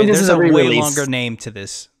Sorry, assuming this there's is a a way re-release. longer name to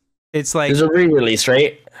this. It's like There's a re-release,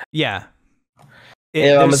 right? yeah.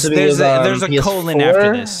 Yeah, I'm assuming it was on There's a PS4? colon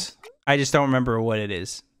after this. I just don't remember what it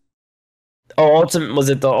is. Oh, was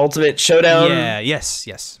it the Ultimate Showdown? Yeah.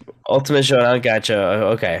 Yes. Ultimate Showdown. Gotcha.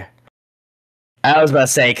 Okay. I was about to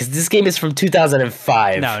say because this game is from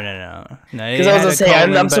 2005. No. Because I was gonna say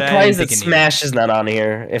I'm surprised that Smash is not on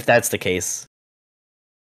here. If that's the case.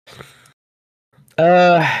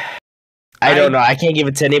 I don't know. I can't give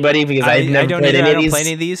it to anybody because I've never played any of these. I don't play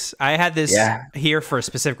any of these. I had this here for a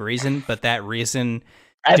specific reason, but that reason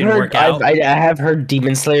didn't work out. I have heard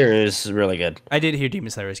Demon Slayer is really good. I did hear Demon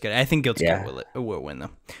Slayer is good. I think Guilty Gear will win, though.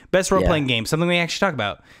 Best role-playing game, something we actually talk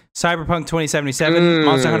about. Cyberpunk 2077,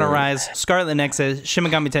 Monster Hunter Rise, Scarlet Nexus, Shin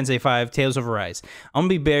Megami Tensei 5, Tales of Arise. I'm going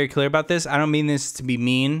to be very clear about this. I don't mean this to be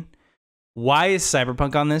mean. Why is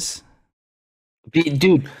Cyberpunk on this?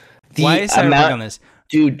 Dude, why is Cyberpunk on this?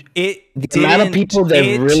 Dude, the amount of people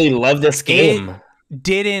that really love this game. It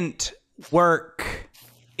didn't work.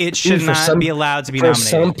 It should not be allowed to be nominated. For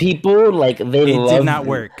some people, like it did not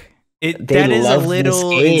work. That is a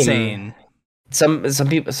little insane. Some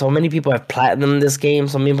people, so many people have platinum this game.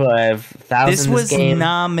 Some people have thousands. This was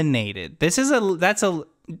nominated. This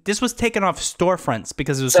was taken off storefronts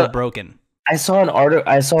because it was so broken. I saw an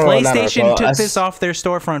article. PlayStation took this off their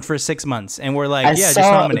storefront for 6 months, and we're like, just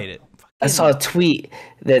nominate it. I saw a tweet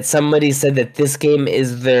that somebody said that this game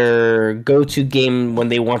is their go-to game when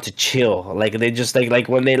they want to chill. Like they just like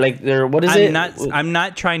when they like their I'm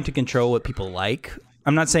not trying to control what people like.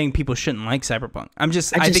 I'm not saying people shouldn't like Cyberpunk. I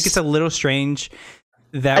think it's a little strange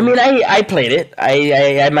that I mean I played it.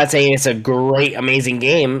 I'm not saying it's a great amazing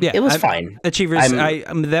game. Yeah, it was fine. Achievers,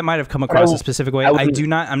 that might have come across a specific way.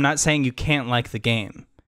 I'm not saying you can't like the game.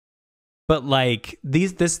 But like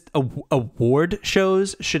this award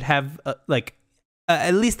shows should have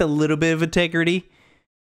at least a little bit of integrity.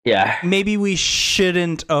 Yeah. Maybe we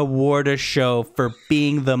shouldn't award a show for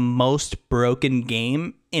being the most broken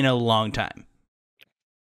game in a long time.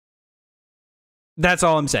 That's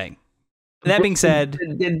all I'm saying. That being said,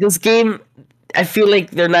 this game, I feel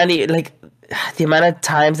like they're not like the amount of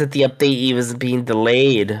times that the update was being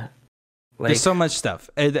delayed. There's so much stuff.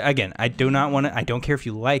 Again, I don't care if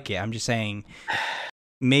you like it. I'm just saying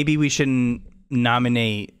maybe we shouldn't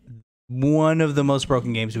nominate one of the most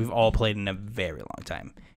broken games we've all played in a very long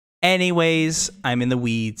time. Anyways, I'm in the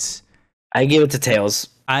weeds. I give it to Tails.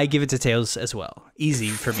 I give it to Tails as well. Easy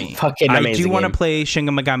for me. Fucking amazing. I do want to play Shin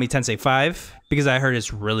Megami Tensei 5 because I heard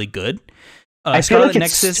it's really good. I feel like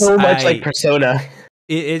it's so much like Persona.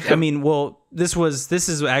 I mean, well, this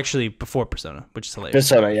is actually before Persona, which is hilarious.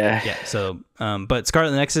 Persona, yeah. Yeah. So, but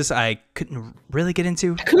Scarlet Nexus, I couldn't really get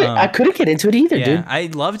into. I couldn't get into it either, dude. I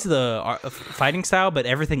loved the fighting style, but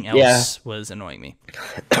everything else was annoying me.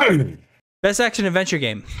 Best action adventure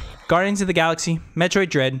game: Guardians of the Galaxy, Metroid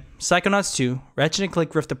Dread, Psychonauts 2, Ratchet &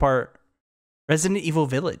 Clank Rift Apart, Resident Evil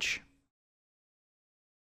Village.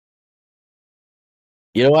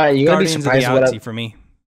 You know what? You're gonna be surprised what for me.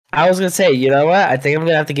 I was gonna say, you know what? I think I'm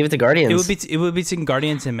gonna have to give it to Guardians. It would be between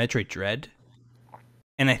Guardians and Metroid Dread,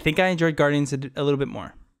 and I think I enjoyed Guardians a little bit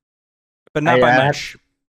more, but not by much.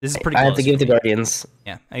 This is pretty close. I have to give it to Guardians.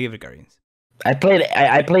 Yeah, I give it to Guardians. I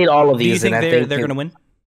played all of these. Do you think they're gonna win?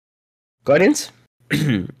 Guardians?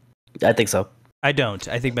 I think so. I don't.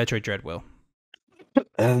 I think Metroid Dread will.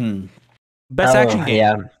 Best action game.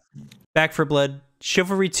 Yeah. Back 4 Blood,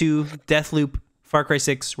 Chivalry 2, Deathloop, Far Cry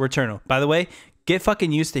 6, Returnal. By the way, get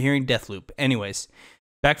fucking used to hearing Deathloop. Anyways,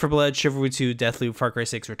 Back 4 Blood, Chivalry 2, Deathloop, Far Cry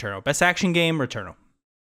 6, Returnal. Best action game, Returnal.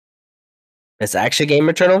 Best action game,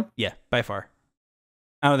 Returnal? Yeah, by far.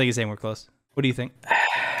 I don't think it's anywhere close. What do you think?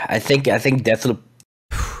 I think Deathloop.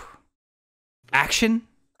 Action?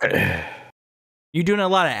 You doing a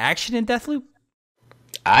lot of action in Deathloop?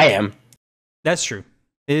 I am. That's true.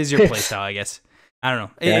 It is your playstyle, I guess. I don't know.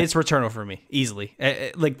 Yeah. It's Returnal for me, easily.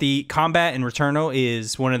 Like, the combat in Returnal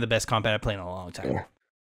is one of the best combat I've played in a long time. Yeah.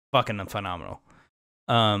 Fucking phenomenal.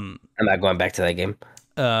 I'm not going back to that game.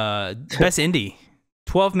 Best indie.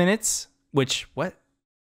 12 Minutes, which, what?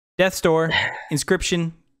 Death's Door,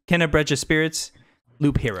 Inscription, Kenna Breach of Spirits,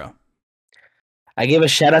 Loop Hero. I give a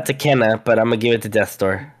shout out to Kenna, but I'm gonna give it to Death's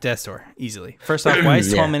Door. Death's Door, easily. First off, why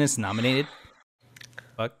is 12 Minutes nominated?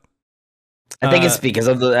 Fuck. I think it's because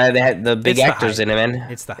of they had the big actors in it,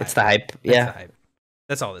 man. It's the hype. It's the hype. Yeah. The hype.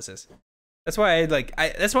 That's all this is. That's why I like.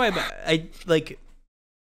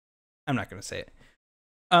 I'm not gonna say it.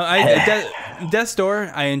 Death's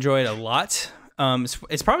Door I enjoyed a lot.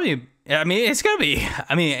 It's probably I mean, it's gonna be.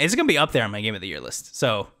 I mean, it's gonna be up there on my game of the year list.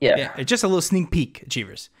 So Yeah. just a little sneak peek,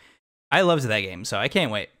 Achievers. I loved that game, so I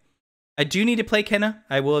can't wait. I do need to play Kenna.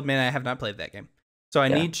 I will admit I have not played that game, so I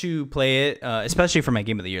need to play it, especially for my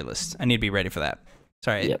game of the year list. I need to be ready for that.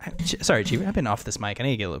 Sorry, sorry, Achiever. I've been off this mic. I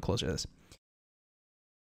need to get a little closer to this.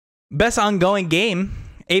 Best ongoing game: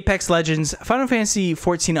 Apex Legends, Final Fantasy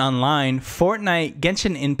 14 Online, Fortnite,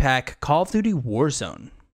 Genshin Impact, Call of Duty Warzone.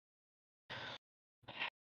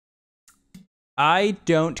 I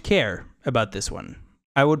don't care about this one.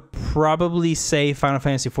 I would probably say Final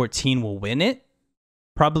Fantasy 14 will win it,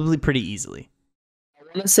 probably pretty easily. I'm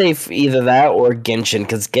gonna say either that or Genshin,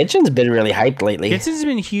 because Genshin's been really hyped lately. Genshin's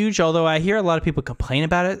been huge, although I hear a lot of people complain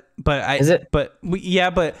about it. But Is it? But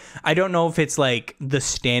I don't know if it's like the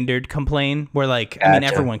standard complaint where like I mean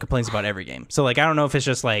everyone complains about every game. So like I don't know if it's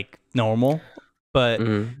just like normal, but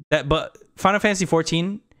but Final Fantasy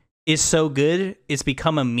 14 is so good, it's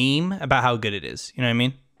become a meme about how good it is. You know what I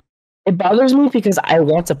mean? It bothers me because I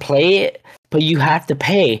want to play it, but you have to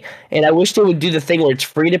pay. And I wish they would do the thing where it's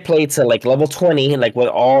free to play to like level 20, like what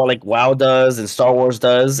all like WoW does and Star Wars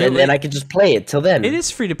does, and then I could just play it till then. It is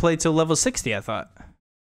free to play till level 60, I thought.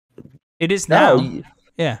 It is now.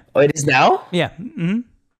 Yeah. Oh, it is now? Yeah. Mm-hmm.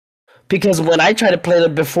 Because when I tried to play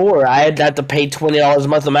it before, I had to pay $20 a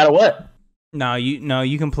month no matter what. No,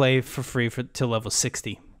 you can play for free till level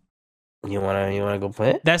 60. You wanna go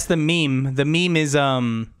play it? That's the meme. The meme is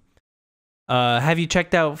have you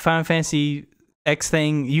checked out Final Fantasy X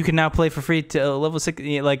thing? You can now play for free till level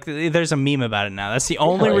 60. Like there's a meme about it now. That's the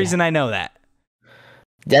only reason I know that.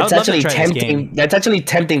 That's actually tempting. That's actually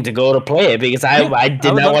tempting to go to play it because I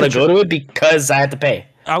did not want to go to it because I had to pay.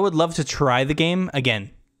 I would love to try the game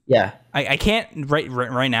again. Yeah. I can't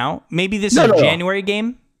right now. Maybe this is a January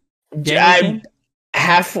game.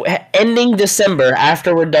 Ending December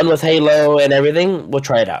after we're done with Halo and everything, we'll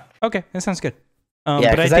try it out. Okay, that sounds good.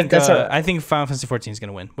 But I think Final Fantasy 14 is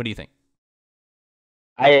gonna win. What do you think?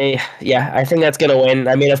 I think that's gonna win.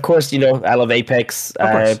 I mean, of course, I love Apex,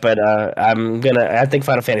 but I think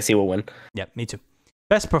Final Fantasy will win. Yeah, me too.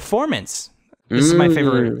 Best performance. This is my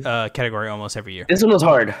favorite category almost every year. This one was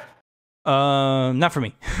hard. Not for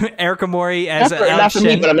me. Erica Mori as not for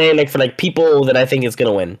me, but I mean, like for like people that I think is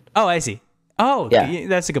gonna win. Oh, I see. Oh, yeah,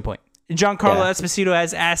 that's a good point. Giancarlo Esposito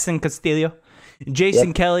as Aston Castillo,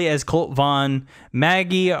 Jason Kelly as Colt Vaughn,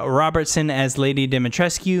 Maggie Robertson as Lady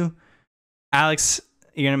Dimitrescu, Alex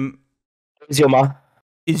Izioma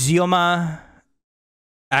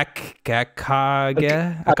Akaga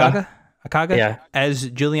as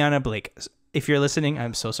Juliana Blake. If you're listening,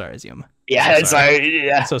 I'm so sorry, Izioma. Yeah, sorry.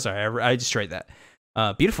 Yeah, so sorry. I just tried that.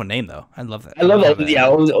 Beautiful name though. I love that. I love that. Yeah,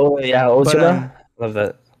 Ozuna. Love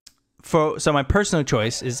that. So my personal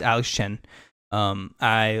choice is Alex Chen.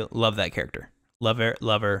 I love that character.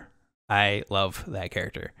 Lover. I love that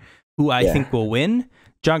character. Who I think will win?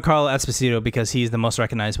 Giancarlo Esposito, because he's the most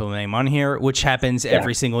recognizable name on here, which happens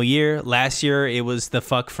every single year. Last year, it was the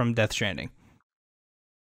fuck from Death Stranding.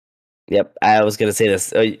 Yep, I was gonna say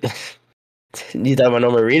this. You talking about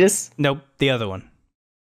Norman Reedus? Nope, the other one.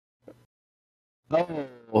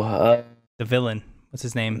 Oh, the villain. What's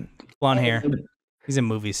his name? Blonde hair. He's in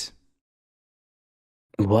movies.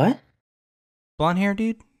 What? Blonde hair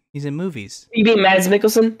dude? He's in movies. You mean Mads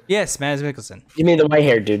Mikkelsen? Yes, Mads Mikkelsen. You mean the white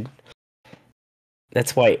hair dude?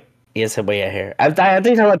 That's white. He has some white hair. I think you're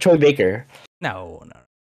talking about Troy Baker. No.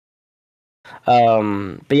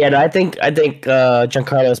 But yeah, no, I think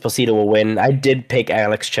Giancarlo Esposito will win. I did pick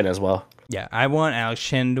Alex Chen as well. Yeah, I want Alex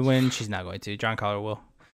Chen to win. She's not going to. Giancarlo will.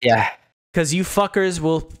 Yeah. Because you fuckers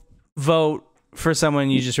will vote for someone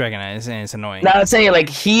you just recognize, and it's annoying. No, I'm saying like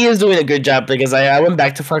he is doing a good job because I went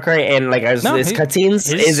back to Far Cry and like his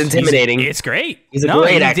cutscenes is intimidating. It's great. He's a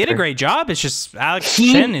great actor. He did a great job. It's just Alex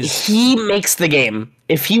Chen is. He makes the game.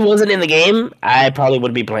 If he wasn't in the game, I probably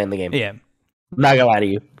wouldn't be playing the game. Yeah. Not gonna lie to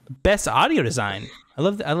you. Best audio design. I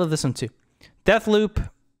love this one too. Deathloop,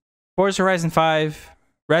 Forza Horizon 5,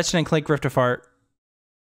 Ratchet and Clank Rift Apart,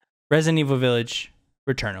 Resident Evil Village,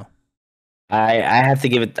 Returnal. I have to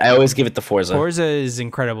give it. I always give it to Forza. Forza is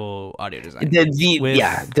incredible audio design. The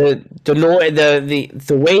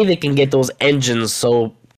way they can get those engines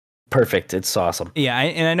so perfect, it's awesome. Yeah,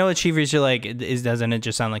 and I know Achievers, you're like, doesn't it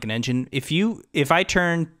just sound like an engine? If I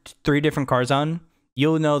turn 3 different cars on,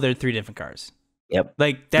 you'll know they're 3 different cars. Yep.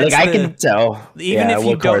 Like that's I can tell. Even if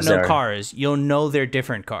you don't know cars, you'll know they're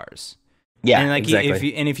different cars. Yeah, and like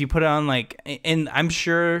exactly. if you put it on and I'm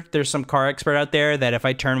sure there's some car expert out there that if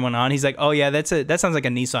I turn one on, he's like, oh yeah, that sounds like a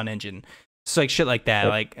Nissan engine. It's like shit like that.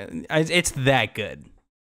 Yep. Like it's that good.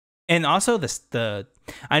 And also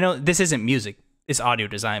I know this isn't music, it's audio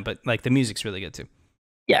design, but like the music's really good too.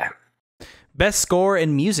 Yeah. Best score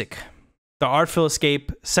and music: The Artful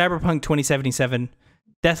Escape, Cyberpunk 2077,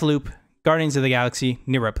 Deathloop, Guardians of the Galaxy,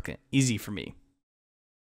 Near Replicant. Easy for me.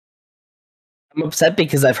 I'm upset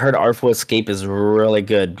because I've heard Artful Escape is really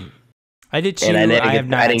good. I did too. I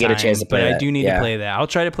didn't get a chance to play that. But I do need to play that. I'll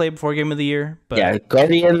try to play it before Game of the Year. But yeah,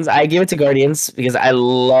 Guardians. I give it to Guardians because I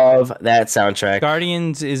love that soundtrack.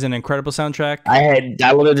 Guardians is an incredible soundtrack. I had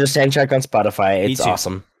downloaded the soundtrack on Spotify. It's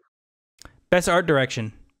awesome. Best art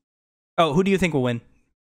direction. Oh, who do you think will win?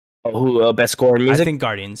 Who best score and music? I think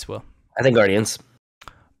Guardians will. I think Guardians.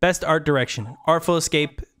 Best art direction: Artful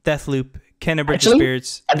Escape, Deathloop, Ken Bridge of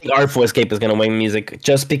Spirits. I think Artful Escape is going to win music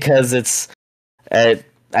just because it's.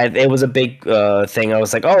 It was a big thing. I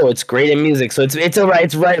was like, oh, it's great in music, so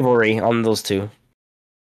it's rivalry on those two.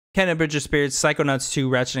 Ken Bridge of Spirits, Psychonauts 2,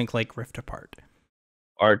 Ratchet and Clank Rift Apart.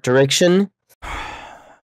 Art direction.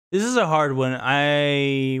 This is a hard one.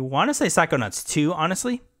 I want to say Psychonauts 2,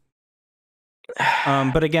 honestly.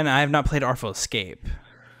 But again, I have not played Artful Escape.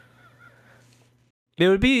 It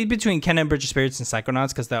would be between Ken and Bridge of Spirits and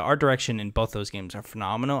Psychonauts because the art direction in both those games are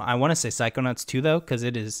phenomenal. I want to say Psychonauts 2 though, because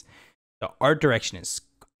the art direction is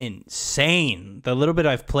insane. The little bit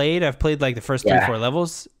I've played like the first 3-4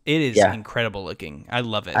 levels. It is incredible looking. I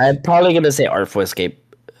love it. I'm probably gonna say Artful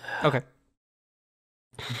Escape. Okay.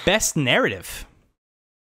 Best narrative: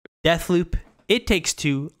 Deathloop, It Takes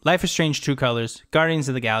Two, Life is Strange: True Colors, Guardians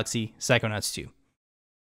of the Galaxy, Psychonauts 2.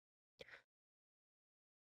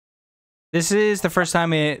 This is the first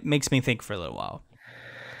time it makes me think for a little while.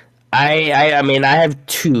 I mean, I have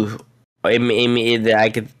two. I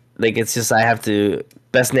could like. It's just I have to.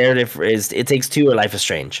 Best narrative is It Takes Two or Life is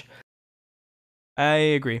Strange. I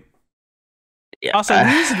agree. Yeah, also,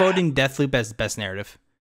 who's voting Deathloop as best narrative?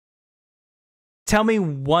 Tell me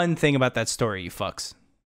one thing about that story, you fucks.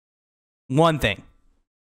 One thing.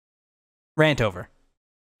 Rant over.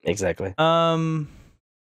 Exactly. I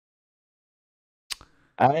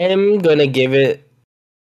am gonna give it.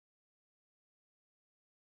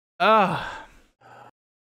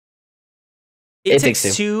 It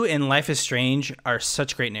Takes Two and Life is Strange are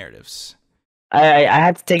such great narratives. I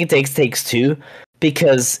had to take It Takes Two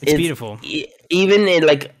because it's beautiful. Even in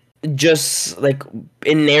just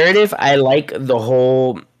in narrative, I like the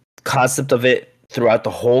whole concept of it throughout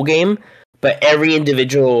the whole game. But every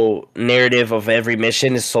individual narrative of every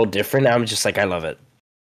mission is so different. I'm just I love it.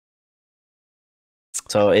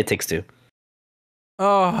 So It Takes Two.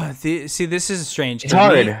 Oh, see, this is strange. It's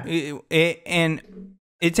hard. And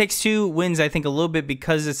It Takes Two wins, I think, a little bit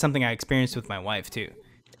because it's something I experienced with my wife, too.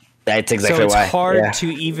 That's exactly why. So it's hard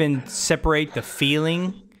to even separate the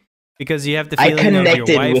feeling because you have the feeling I connected of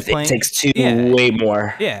your wife with playing. It Takes Two way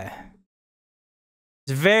more. Yeah.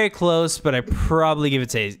 It's very close, but I probably give it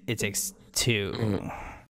to It Takes Two.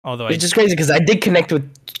 Although it's just crazy because I did connect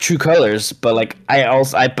with True Colors, but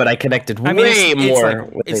I connected way more.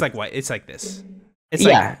 It's like what? It's like this.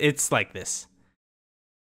 It's like this.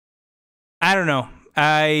 I don't know.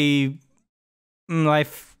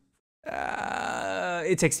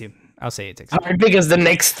 It Takes Two. I'll say It Takes Two. Because the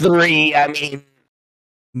next three, I mean,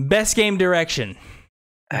 best game direction: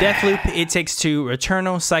 Deathloop, It Takes Two,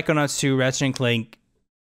 Returnal, Psychonauts 2, Ratchet and Clank,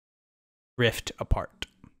 Rift Apart.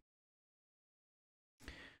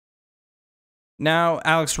 Now,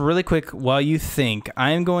 Alex, really quick, while you think,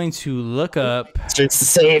 I'm going to look up. It's the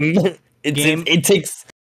same. It Takes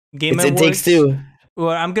Two. Well,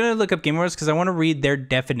 I'm going to look up Game Awards because I want to read their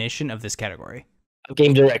definition of this category.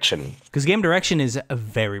 Game direction. Because game direction is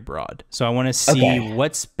very broad. So I want to see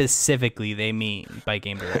what specifically they mean by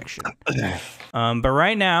game direction. But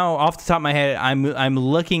right now, off the top of my head, I'm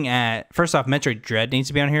looking at... First off, Metroid Dread needs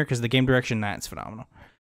to be on here because the game direction, that's phenomenal.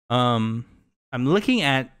 I'm looking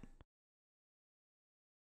at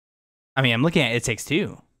It Takes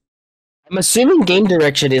Two. I'm assuming game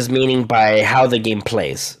direction is meaning by how the game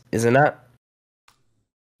plays, is it not?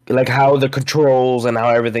 Like how the controls and how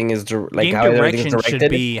everything is game direction should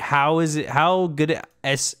be how good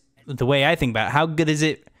as the way I think about it, how good is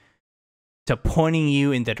it to pointing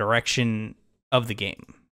you in the direction of the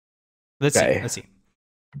game. Let's see.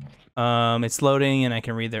 It's loading and I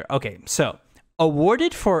can read there. Okay, so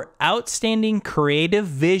awarded for outstanding creative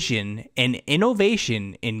vision and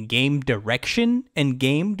innovation in game direction and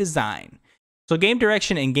game design. So game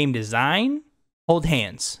direction and game design hold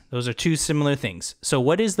hands. Those are two similar things. So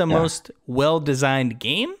what is the most well-designed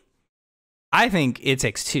game? I think It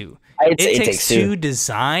Takes Two. It Takes Two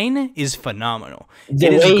design is phenomenal.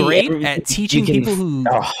 It is great at teaching people who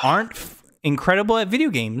aren't incredible at video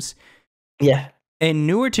games. Yeah. And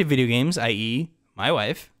newer to video games, i.e. my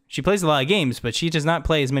wife. She plays a lot of games, but she does not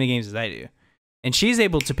play as many games as I do. And she's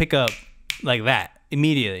able to pick up like that.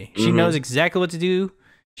 immediately. She knows exactly what to do.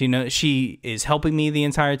 She is helping me the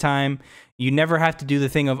entire time. You never have to do the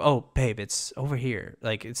thing of, oh, babe, it's over here.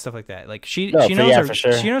 Like, it's stuff like that. Like, she knows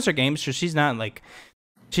she knows her games, so she's not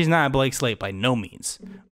a blank slate by no means.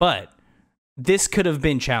 But this could have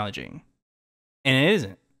been challenging, and it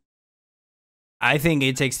isn't. I think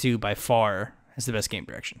It Takes Two by far has the best game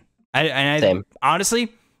direction. I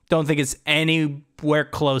honestly don't think it's anywhere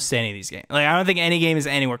close to any of these games. Like, I don't think any game is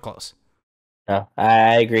anywhere close. No,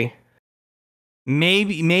 I agree.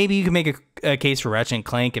 Maybe you can make a case for Ratchet and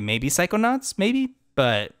Clank and maybe Psychonauts, maybe,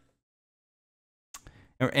 but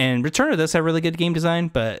and Returnal does have really good game design,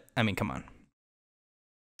 but I mean, come on.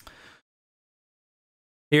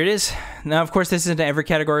 Here it is. Now, of course, this isn't every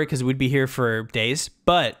category because we'd be here for days,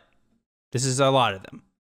 but this is a lot of them.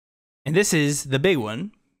 And this is the big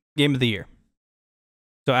one, Game of the Year.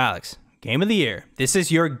 So, Alex, Game of the Year. This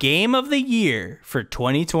is your Game of the Year for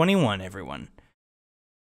 2021, everyone.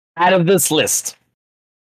 Out of this list,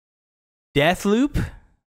 Deathloop. I'm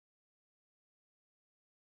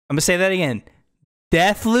going to say that again.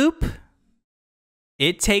 Deathloop,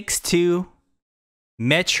 It Takes Two,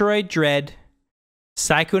 Metroid Dread,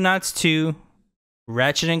 Psychonauts 2,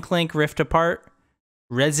 Ratchet and Clank Rift Apart,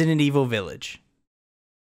 Resident Evil Village.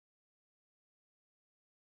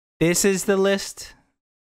 This is the list.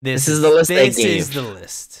 This is the list. This is the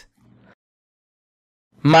list.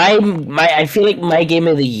 I feel like my Game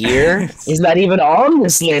of the Year is not even on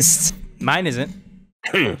this list. Mine isn't.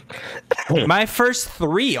 My first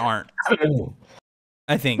three aren't.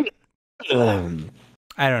 I think. I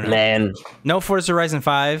don't know. Man. No Forza Horizon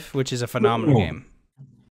 5, which is a phenomenal game.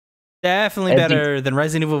 Definitely better than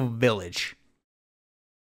Resident Evil Village.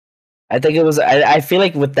 I think it was. I feel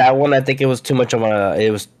like with that one, I think it was too much of a.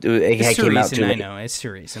 It came out too late. I know it's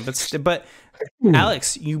too recent, but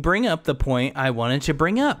Alex, you bring up the point I wanted to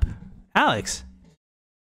bring up. Alex,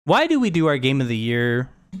 why do we do our Game of the Year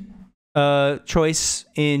choice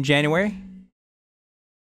in January?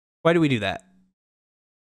 Why do we do that?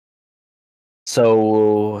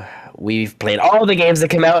 So we've played all the games that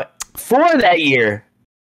came out for that year.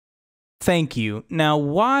 Thank you. Now,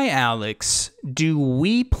 why, Alex, do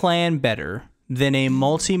we plan better than a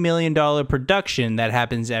multi-million-dollar production that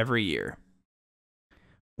happens every year?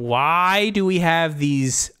 Why do we have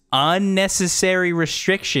these unnecessary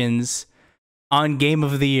restrictions on Game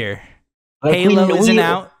of the Year? Like Halo isn't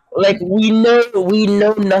out. Like we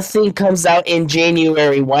know nothing comes out in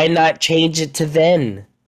January. Why not change it to then?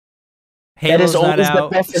 Halo's not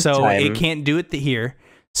out, so it can't do it here.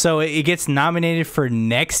 So it gets nominated for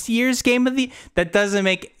next year's Game of the Year? That doesn't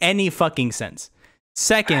make any fucking sense.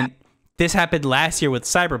 Second, this happened last year with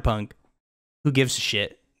Cyberpunk. Who gives a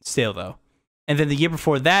shit? Still, though. And then the year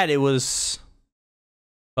before that, it was...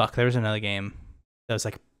 Fuck, there was another game that was,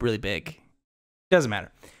 like, really big. Doesn't matter.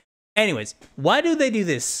 Anyways, why do they do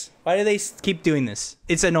this? Why do they keep doing this?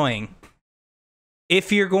 It's annoying.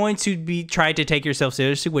 If you're going to try to take yourself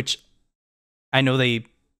seriously, which I know they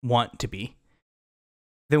want to be,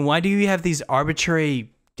 then why do you have these arbitrary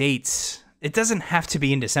dates? It doesn't have to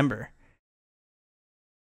be in December.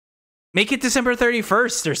 Make it December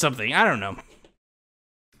 31st or something. I don't know.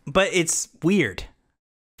 But it's weird.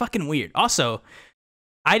 Fucking weird. Also,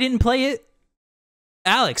 I didn't play it.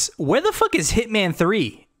 Alex, where the fuck is Hitman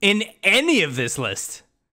 3 in any of this list?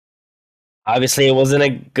 Obviously, it wasn't a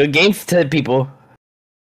good game to people.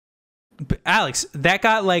 But Alex, that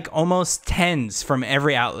got like almost 10s from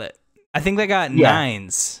every outlet. I think they got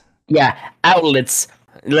 9s. Yeah, outlets.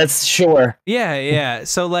 Let's sure. Yeah.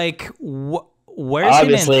 So like, where's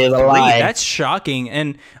obviously Hitman 3? A lie. That's shocking.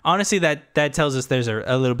 And honestly, that tells us there's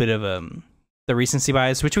a little bit of the recency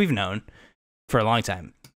bias, which we've known for a long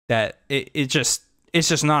time. That it's just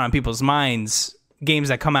not on people's minds. Games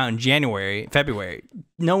that come out in January, February,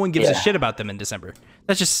 no one gives a shit about them in December.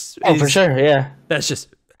 That's just for sure. Yeah, that's just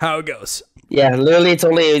how it goes. Yeah, literally, it's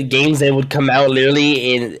only games that would come out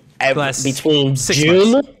literally in between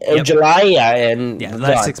June and July. The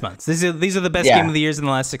last 6 months. These are the best game of the years in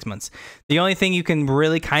the last 6 months. The only thing you can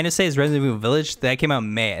really kind of say is Resident Evil Village. That came out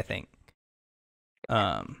in May, I think.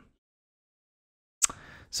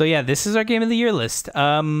 So yeah, this is our Game of the Year list.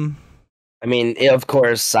 I mean, of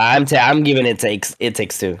course, I'm giving It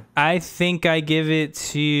Takes Two. I think I give it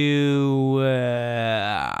to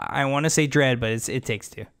I want to say Dread, but It Takes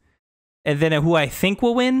Two. And then who I think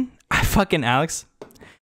will win? Alex.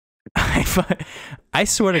 I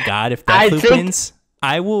swear to God, if Deathloop wins,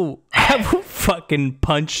 I will fucking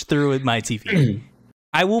punch through with my TV.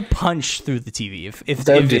 I will punch through the TV if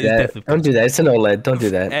don't do that. Don't do that. It's an OLED. Don't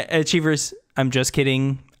do that. Achievers, I'm just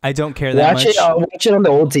kidding. I don't care that much. Watch it on the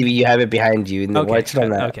old TV. You have it behind you. Okay, watch it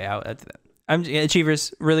on that. Okay, I'll do that.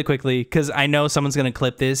 Achievers, really quickly, because I know someone's gonna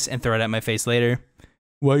clip this and throw it at my face later.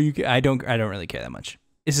 Well, I don't really care that much.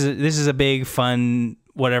 This is a big fun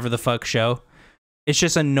whatever the fuck show. It's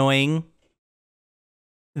just annoying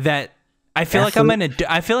that I feel like I'm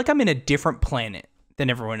in a different planet than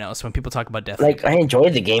everyone else when people talk about Deathloop. Like, I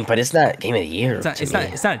enjoyed the game, but it's not game of the year.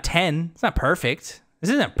 It's not a 10. It's not perfect. This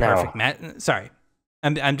isn't perfect, Matt. Sorry,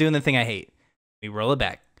 I'm doing the thing I hate. We roll it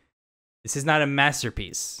back. This is not a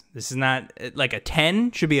masterpiece. This is not like a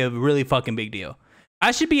 10 should be a really fucking big deal.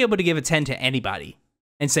 I should be able to give a 10 to anybody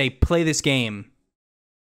and say, play this game,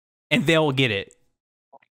 and they'll get it.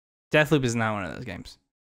 Deathloop is not one of those games.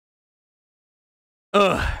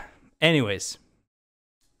 Ugh. Anyways,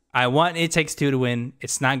 I want It Takes Two to win.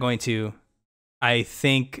 It's not going to. I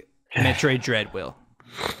think Metroid Dread will.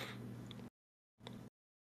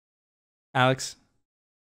 Alex?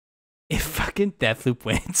 If fucking Deathloop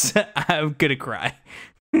wins, I'm gonna cry.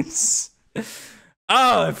 I'm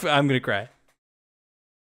gonna cry.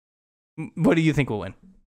 What do you think will win?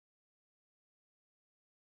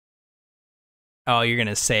 Oh, you're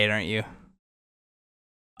gonna say it, aren't you?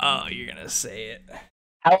 Oh, you're gonna say it.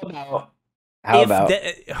 How about?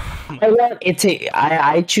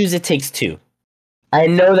 I choose It Takes Two. I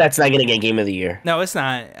know that's not gonna get Game of the Year. No, it's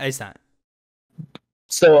not. It's not.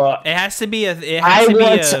 So it has to be a. I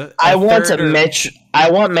want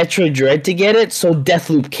Metroid Dread to get it, so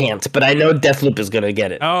Deathloop can't. But I know Deathloop is gonna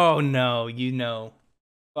get it. Oh no, you know.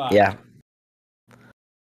 Fuck. Yeah.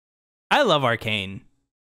 I love Arcane,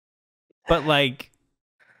 but like,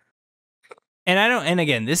 and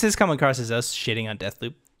again, this is coming across as us shitting on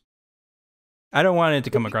Deathloop. I don't want it to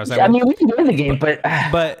come across that way. I mean, we can play the game, but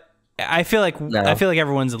I feel like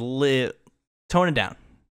everyone's tone it down.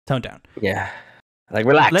 Tone down. Yeah. Like,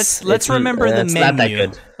 relax. Let's remember the menu. Not that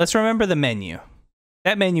good. Let's remember the menu.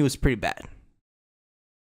 That menu was pretty bad.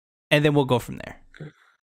 And then we'll go from there.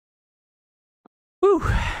 Whew. All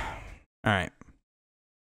right.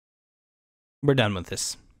 We're done with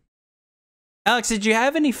this. Alex, did you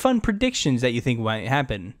have any fun predictions that you think might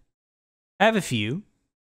happen? I have a few.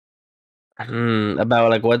 About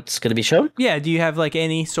like what's going to be shown? Yeah, do you have like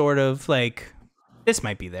any sort of like this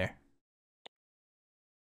might be there?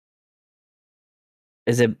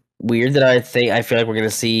 Is it weird that I feel like we're going to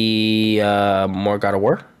see more God of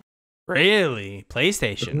War? Really?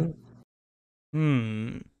 PlayStation?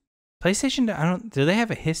 PlayStation, do they have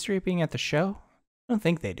a history of being at the show? I don't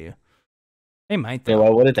think they do. They might though. Yeah, why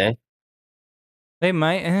wouldn't they? They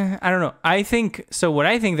might. I don't know. I think so. What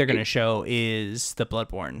I think they're going to show is the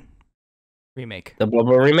Bloodborne remake. The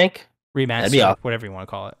Bloodborne remake? Remaster, that'd be awesome. Whatever you want to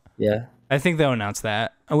call it. Yeah. I think they'll announce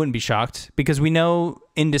that. I wouldn't be shocked because we know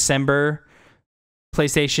in December,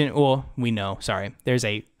 PlayStation. Well, we know. Sorry, there's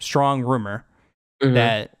a strong rumor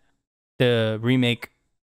that the remake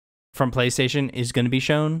from PlayStation is going to be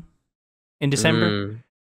shown in December.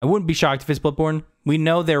 I wouldn't be shocked if it's Bloodborne. We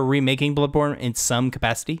know they're remaking Bloodborne in some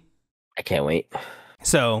capacity. I can't wait.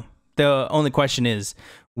 So the only question is,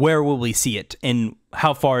 where will we see it and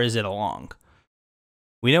how far is it along?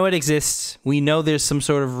 We know it exists. We know there's some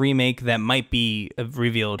sort of remake that might be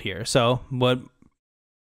revealed here. So what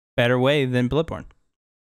better way than Bloodborne?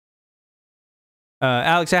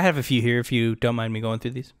 Alex, I have a few here if you don't mind me going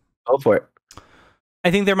through these. Go for it. I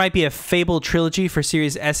think there might be a Fable trilogy for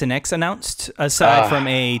Series S and X announced, aside from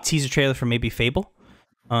a teaser trailer for maybe Fable.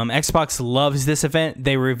 Xbox loves this event.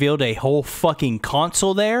 They revealed a whole fucking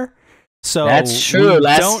console there. So that's true. We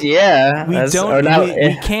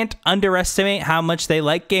can't underestimate how much they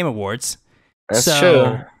like Game Awards. That's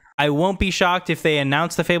true. I won't be shocked if they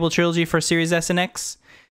announce the Fable trilogy for Series S and X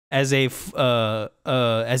as a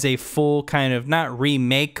full kind of not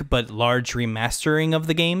remake but large remastering of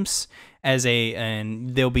the games.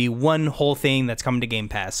 And there'll be one whole thing that's coming to Game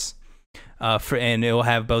Pass, and it will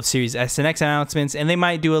have both Series S and X announcements, and they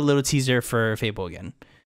might do a little teaser for Fable again.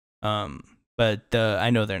 But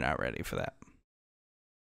I know they're not ready for that.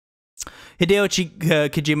 Hideo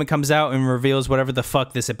Kojima comes out and reveals whatever the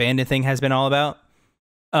fuck this abandoned thing has been all about.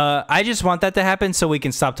 I just want that to happen so we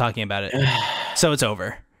can stop talking about it. So it's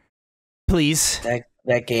over. Please.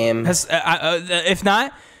 That game. If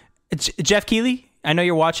not, Geoff Keighley, I know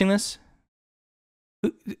you're watching this.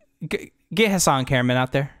 Get Hassan Karaman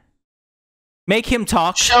out there. Make him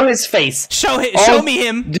talk. Show his face. Show me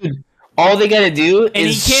him. Dude, all they gotta do and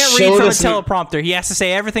is he can't read from a teleprompter. He has to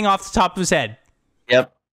say everything off the top of his head.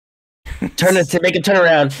 Yep. Make him turn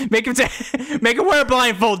around. Make him wear a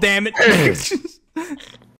blindfold, damn it.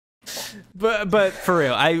 But for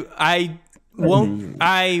real, I won't.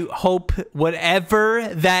 I hope whatever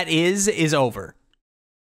that is over.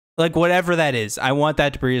 Like whatever that is, I want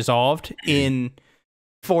that to be resolved in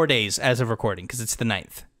 4 days as of recording because it's the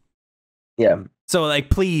 9th. Yeah. So, like,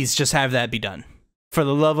 please just have that be done. For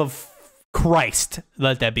the love of Christ,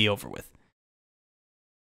 let that be over with.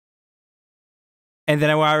 And then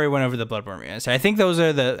I already went over the Bloodborne remaster. I think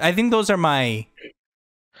those are my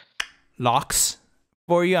locks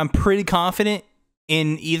for you. I'm pretty confident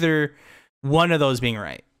in either one of those being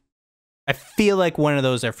right. I feel like one of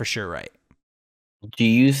those are for sure right. Do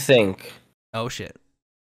you think? Oh shit.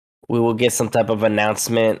 We will get some type of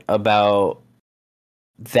announcement about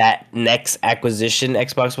that next acquisition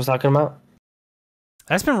Xbox was talking about?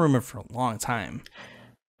 That's been rumored for a long time.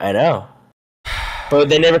 I know. But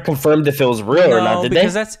they never confirmed if it was real or not, did they?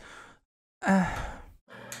 Because that's...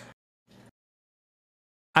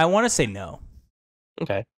 I want to say no.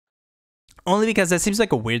 Okay. Only because that seems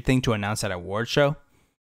like a weird thing to announce at a award show.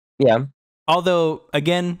 Yeah. Although,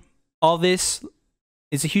 again, all this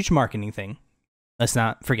is a huge marketing thing. Let's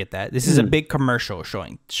not forget that. This is a big commercial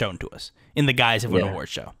shown to us in the guise of an award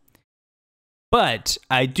show. But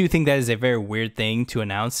I do think that is a very weird thing to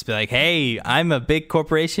announce. Be like, hey, I'm a big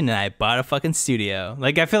corporation and I bought a fucking studio.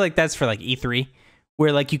 Like, I feel like that's for like E3,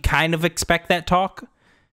 where like you kind of expect that talk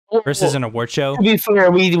versus an award show. To be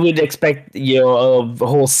fair, we would expect a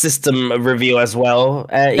whole system reveal as well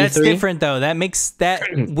at That's E3. different though. That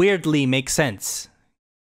weirdly makes sense.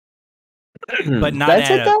 But not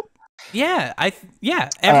that's at it though. Yeah,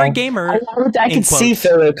 every gamer. I could see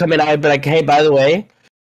Phil coming out and be like, "Hey, by the way,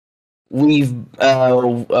 we've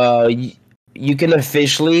you can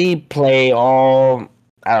officially play all.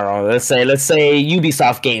 I don't know. Let's say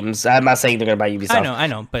Ubisoft games. I'm not saying they're gonna buy Ubisoft. I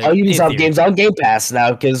know, but all Ubisoft games on Game Pass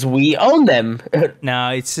now because we own them. No,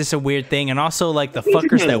 it's just a weird thing, and also like the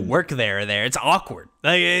fuckers that work there are there. It's awkward.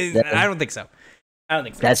 Like, I don't think so.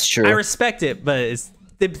 That's true. I respect it, but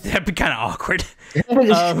that'd be kind of awkward.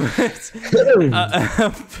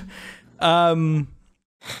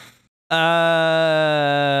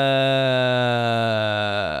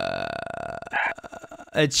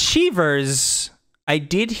 Achievers, I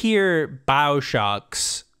did hear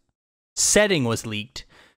BioShock's setting was leaked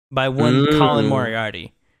by one Colin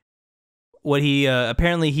Moriarty. What he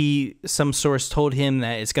apparently some source told him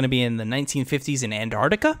that it's going to be in the 1950s in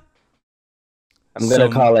Antarctica. I'm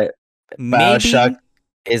gonna call it BioShock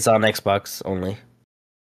is on Xbox only.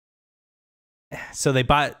 So they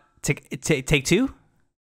bought Take Two?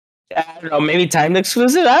 I don't know, maybe timed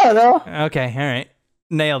exclusive? I don't know. Okay, all right.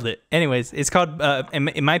 Nailed it. Anyways, it's called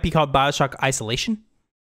it might be called BioShock Isolation.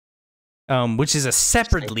 Which is a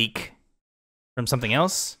separate leak from something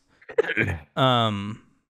else. I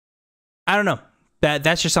don't know.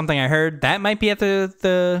 That's just something I heard. That might be at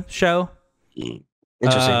the show.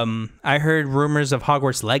 Interesting. I heard rumors of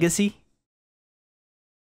Hogwarts Legacy.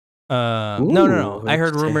 No. I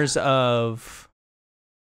heard rumors of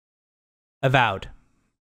Avowed.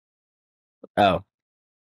 Oh.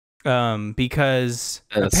 Because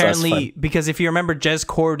apparently, because if you remember, Jez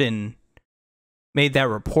Corden made that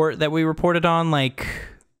report that we reported on like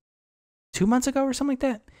 2 months ago or something like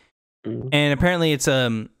that. And apparently it's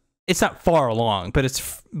not far along, but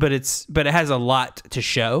it has a lot to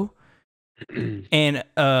show. And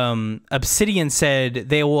Obsidian said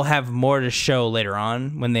they will have more to show later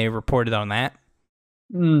on when they reported on that.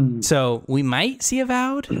 So we might see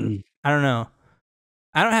Avowed. I don't know.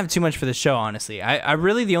 I don't have too much for the show, honestly. I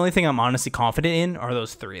really, the only thing I'm honestly confident in are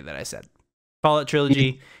those three that I said. Fallout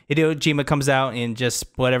Trilogy, Hideo Kojima comes out and just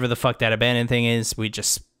whatever the fuck that abandoned thing is, we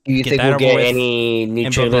just Do you get think that we'll over get with any new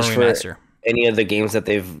and trailers Bloodborne for Remaster. any of the games that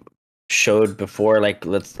they've showed before? Like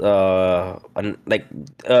newer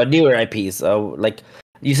IPs. Like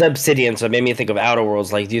you said, Obsidian, so it made me think of Outer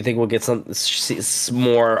Worlds. Like, do you think we'll get some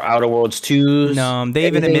more Outer Worlds 2? No, they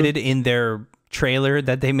even admitted in their trailer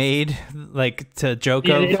that they made, like, to joke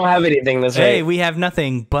of, they don't have anything. That's hey, right. we have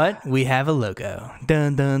nothing, but we have a logo.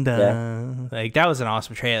 Dun dun dun. Yeah. Like, that was an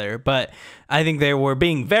awesome trailer, but I think they were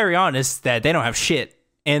being very honest that they don't have shit,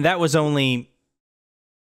 and that was only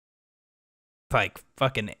like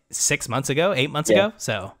fucking 6 months ago, 8 months ago.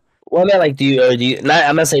 So, well, not like do you? Not,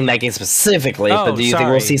 I'm not saying that game specifically, but do you think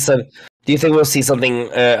we'll see some? Do you think we'll see something?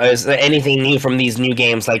 Is there anything new from these new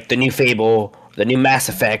games, like the new Fable? The new Mass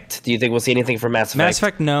Effect. Do you think we'll see anything from Mass Effect? Mass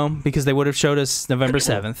Effect, no, because they would have showed us November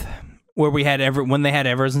 7th, where we had when they had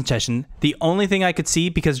Ever's in session. The only thing I could see,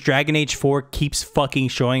 because Dragon Age 4 keeps fucking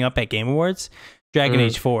showing up at Game Awards, Dragon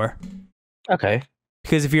Age 4. Okay.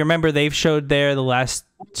 Because if you remember, they've showed there the last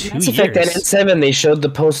 2 Mass years. Effect and N7, they showed the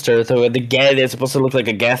poster, so the Geth, it's supposed to look like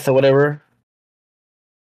a Geth or whatever.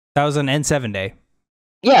 That was on N7 day.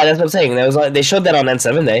 Yeah, that's what I'm saying. That was they showed that on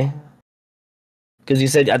N7 day.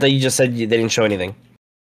 Because I thought you just said they didn't show anything.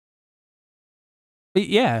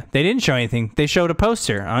 Yeah, they didn't show anything. They showed a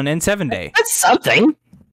poster on N7 Day. That's something.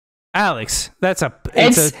 Alex, it's a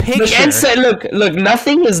picture. Look,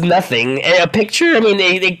 nothing is nothing. A picture, I mean,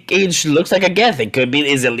 it looks like a Geth. It could be,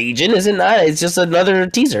 is it Legion? Is it not? It's just another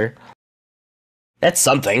teaser. That's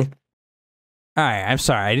something. All right, I'm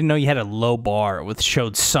sorry. I didn't know you had a low bar with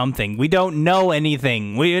showed something. We don't know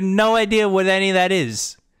anything. We have no idea what any of that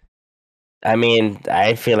is. I mean,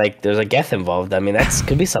 I feel like there's a Geth involved. I mean, that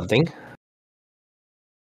could be something.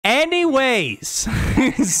 Anyways,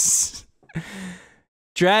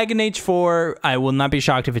 Dragon Age 4, I will not be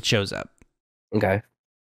shocked if it shows up. Okay.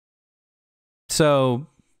 So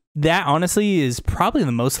that honestly is probably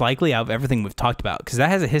the most likely out of everything we've talked about, because that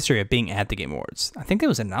has a history of being at the Game Awards. I think it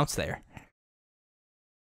was announced there.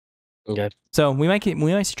 Okay. So we might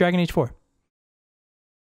see Dragon Age 4.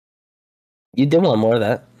 You did want more of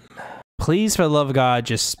that. Please, for the love of God,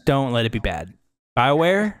 just don't let it be bad.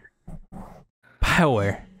 BioWare.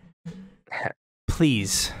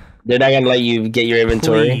 Please. They're not gonna let you get your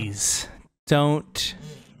inventory. Please don't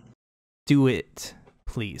do it.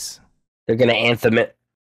 Please. They're gonna anthem it.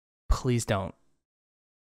 Please don't.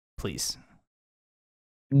 Please.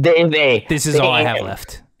 This is all I have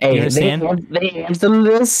left. Hey, you understand? They anthem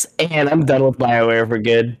this, and I'm done with BioWare for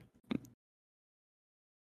good.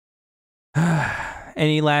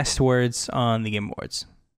 Any last words on the Game Awards?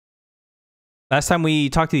 Last time we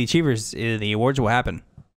talked to the Achievers, the awards will happen.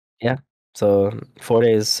 Yeah. So 4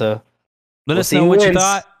 days. So let us know what you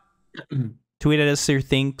thought. Tweet at us your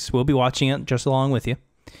thinks. We'll be watching it just along with you.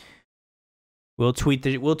 We'll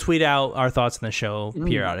tweet out our thoughts on the show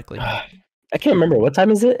periodically. I can't remember, what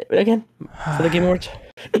time is it again for the Game Awards?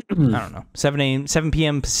 I don't know. 7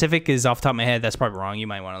 p.m. Pacific is off the top of my head. That's probably wrong. You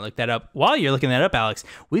might want to look that up. While you're looking that up, Alex,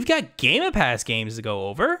 we've got Game Pass games to go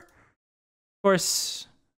over. Of course,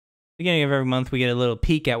 beginning of every month, we get a little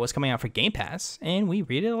peek at what's coming out for Game Pass, and we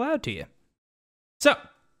read it aloud to you. So,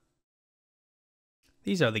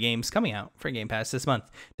 these are the games coming out for Game Pass this month.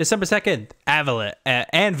 December 2nd,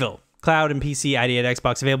 Anvil. Cloud and PC, ID at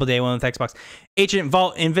Xbox, available day one with Xbox. Agent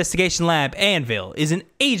Vault Investigation Lab, Anvil, is an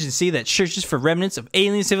agency that searches for remnants of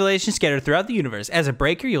alien civilizations scattered throughout the universe. As a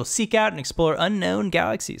breaker, you'll seek out and explore unknown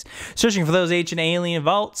galaxies. Searching for those ancient alien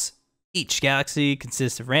vaults, each galaxy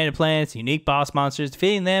consists of random planets, unique boss monsters.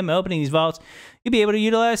 Defeating them, opening these vaults, you'll be able to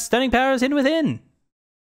utilize stunning powers hidden within.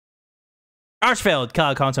 Archfeld,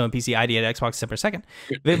 Cloud Console and PC, ID at Xbox December 2nd.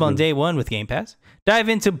 Available on day one with Game Pass. Dive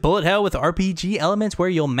into bullet hell with RPG elements where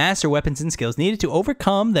you'll master weapons and skills needed to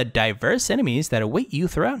overcome the diverse enemies that await you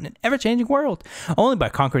throughout an ever-changing world. Only by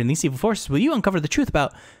conquering these evil forces will you uncover the truth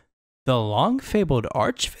about the long-fabled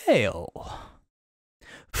Archvale.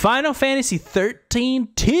 Final Fantasy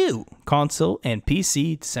 13-2, console and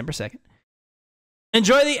PC, December 2nd.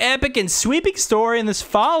 Enjoy the epic and sweeping story in this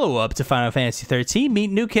follow-up to Final Fantasy XIII. Meet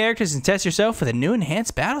new characters and test yourself with a new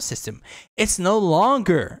enhanced battle system. It's no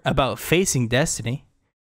longer about facing destiny.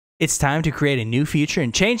 It's time to create a new future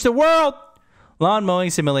and change the world! Lawn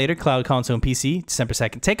Mowing Simulator, Cloud Console and PC, December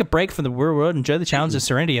 2nd. Take a break from the real world and enjoy the challenge and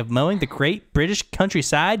serenity of mowing the great British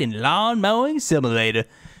countryside in Lawn Mowing Simulator.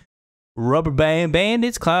 Rubber Band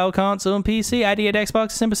Bandits, Cloud Console and PC, ID at Xbox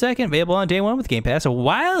December 2nd, available on day one with Game Pass. A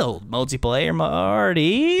wild multiplayer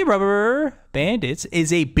party. Rubber Bandits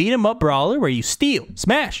is a beat-em-up brawler where you steal,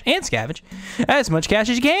 smash, and scavenge as much cash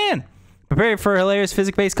as you can. Prepare for hilarious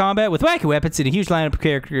physics-based combat with wacky weapons and a huge lineup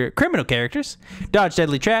of criminal characters. Dodge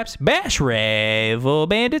deadly traps, bash rival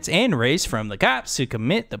bandits, and race from the cops to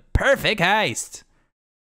commit the perfect heist.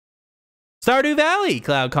 Stardew Valley,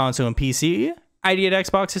 Cloud Console and PC, ID at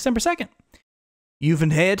Xbox December 2nd. You've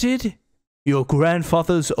inherited your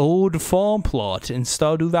grandfather's old farm plot in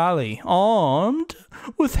Stardew Valley. Armed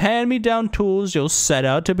with hand-me-down tools, you'll set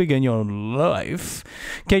out to begin your life.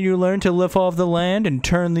 Can you learn to live off the land and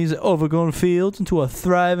turn these overgrown fields into a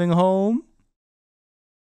thriving home?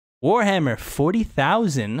 Warhammer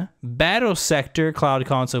 40,000 Battle Sector, Cloud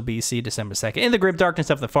Console BC, December 2nd. In the grim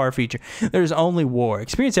darkness of the far future, there's only war.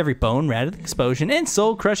 Experience every bone-rattling explosion and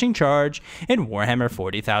soul-crushing charge in Warhammer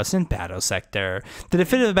 40,000 Battle Sector. The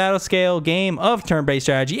definitive battle scale game of turn-based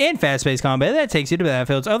strategy and fast-paced combat that takes you to the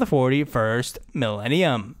battlefields of the 41st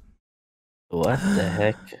millennium. What the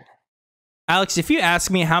heck? Alex, if you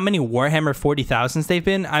ask me how many Warhammer 40,000s they've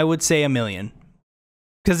been, I would say 1 million.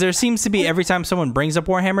 Because there seems to be, every time someone brings up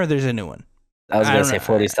Warhammer, there's a new one. I was going to say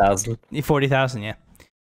 40,000. 40,000, yeah.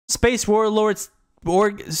 Space Warlords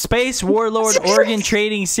Space Warlord Organ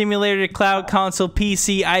Trading Simulator Cloud Console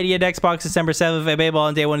PC ID at Xbox December 7th, available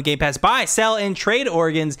on day 1 Game Pass. Buy, sell, and trade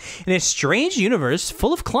organs in a strange universe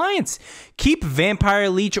full of clients. Keep vampire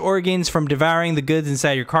leech organs from devouring the goods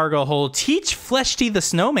inside your cargo hold. Teach Fleshty the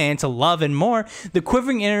Snowman to love and more. The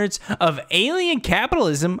quivering innards of alien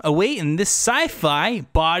capitalism await in this sci-fi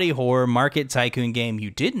body horror market tycoon game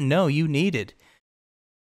you didn't know you needed.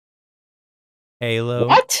 Halo.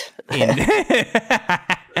 What?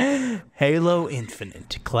 Halo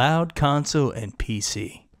Infinite, Cloud, Console, and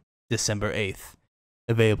PC. December 8th.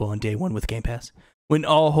 Available on day 1 with Game Pass. When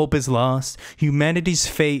all hope is lost, humanity's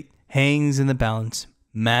fate hangs in the balance.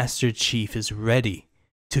 Master Chief is ready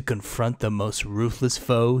to confront the most ruthless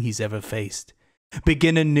foe he's ever faced.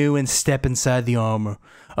 Begin anew and step inside the armor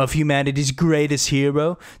of humanity's greatest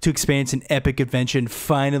hero to experience an epic adventure and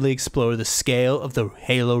finally explore the scale of the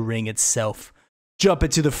Halo ring itself. Jump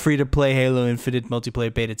into the free-to-play Halo Infinite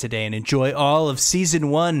multiplayer beta today and enjoy all of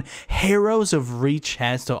Season 1 Heroes of Reach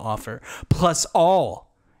has to offer. Plus,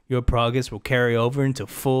 all your progress will carry over into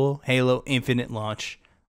full Halo Infinite launch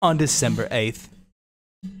on December 8th.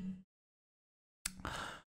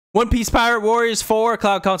 One Piece Pirate Warriors 4,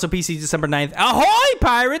 Cloud Console PC, December 9th. Ahoy,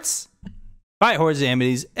 pirates! Fight hordes and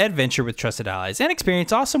enemies, adventure with trusted allies, and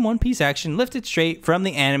experience awesome One Piece action lifted straight from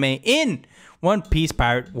the anime in One Piece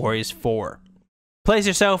Pirate Warriors 4. Place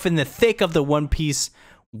yourself in the thick of the One Piece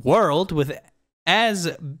world with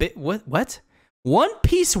One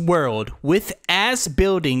Piece world with as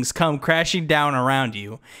buildings come crashing down around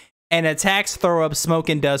you, and attacks throw up smoke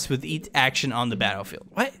and dust with each action on the battlefield.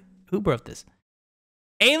 What? Who wrote this?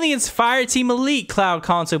 Aliens Fireteam Elite Cloud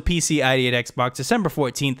Console PC ID at Xbox December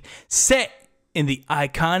 14th. Set in the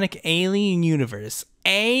iconic Alien universe,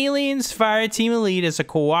 Aliens Fireteam Elite is a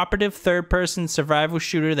cooperative third-person survival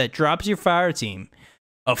shooter that drops your fire team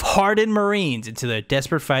of hardened Marines into their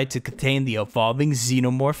desperate fight to contain the evolving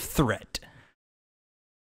xenomorph threat.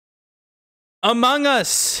 Among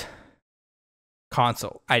Us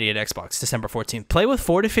console ID at Xbox December 14th. Play with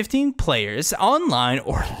 4 to 15 players online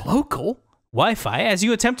or local Wi-Fi as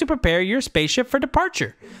you attempt to prepare your spaceship for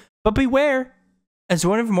departure. But beware, as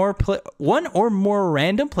one or more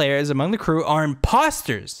random players among the crew are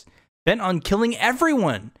imposters bent on killing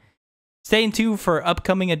everyone. Stay tuned for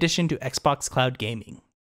upcoming addition to Xbox Cloud Gaming.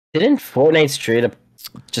 Didn't Fortnite straight up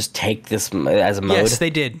just take this as a mode? Yes, they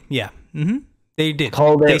did. Yeah. They did.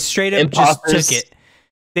 They straight up imposters. Just took it.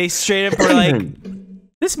 They straight up were like,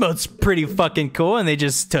 this mode's pretty fucking cool, and they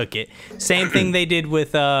just took it. Same thing they did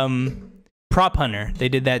with Prop Hunter. They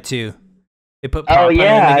did that too. They put Prop Hunter in the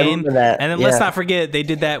game. I remember that. And then let's not forget, they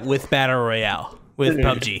did that with Battle Royale, with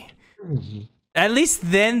PUBG. At least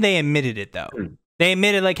then they admitted it, though. They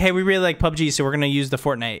admitted, like, hey, we really like PUBG, so we're going to use the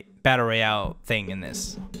Fortnite Battle Royale thing in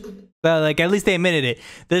this. But, like, at least they admitted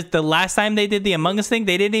it. The last time they did the Among Us thing,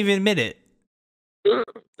 they didn't even admit it. Oh,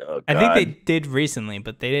 I think they did recently,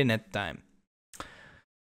 but they didn't at the time.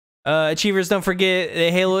 Achievers, don't forget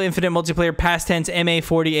the Halo Infinite Multiplayer Past Tense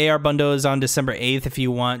MA40 AR bundle is on December 8th if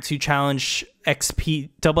you want to challenge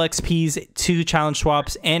double XPs, 2 challenge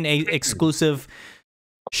swaps, and a exclusive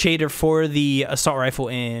shader for the assault rifle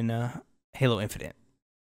in Halo Infinite.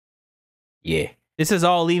 Yeah. This is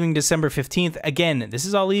all leaving December 15th. Again, this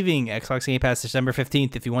is all leaving Xbox Game Pass December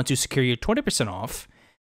 15th. If you want to secure your 20% off,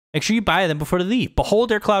 make sure you buy them before they leave.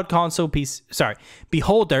 Beholder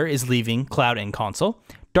is leaving Cloud and Console.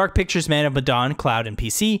 Dark Pictures Man of Medan, Cloud and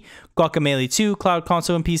PC. Guacamelee 2, Cloud,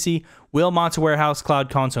 Console, and PC. Wilmot's Warehouse, Cloud,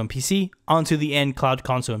 Console, and PC. Onto the End, Cloud,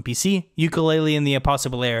 Console, and PC. Yooka-Laylee and the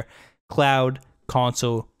Impossible Air, Cloud,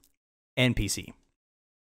 Console, and PC.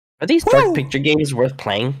 Are these Dark Picture games worth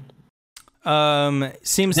playing?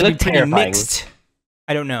 Seems to be pretty mixed.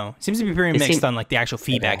 I don't know. Seems to be pretty mixed on like the actual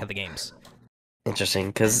feedback of the games. Interesting,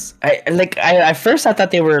 because I first I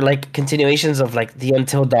thought they were like continuations of like the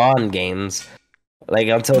Until Dawn games. Like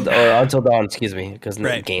Until Dawn, excuse me, because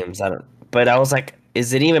games. But I was like,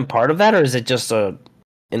 is it even part of that, or is it just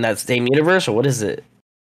in that same universe, or what is it?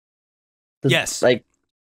 Yes, like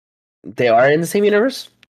they are in the same universe.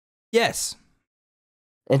 Yes.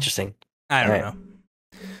 Interesting. I don't know.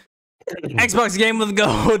 Xbox Game with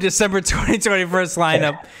Go December 2021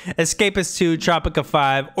 lineup: Escapist 2, Tropica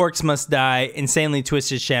 5, Orcs Must Die, Insanely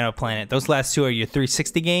Twisted Shadow Planet. Those last 2 are your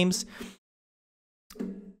 360 games.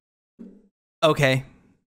 Okay.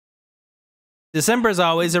 December is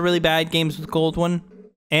always a really bad Games with Gold one,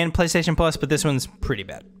 and PlayStation Plus, but this one's pretty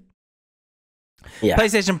bad. Yeah.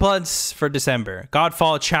 PlayStation Plus for December.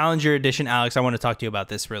 Godfall Challenger Edition. Alex, I want to talk to you about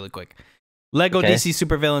this really quick. Lego DC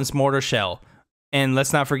Supervillains Mortal Shell. And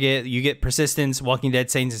let's not forget, you get Persistence, Walking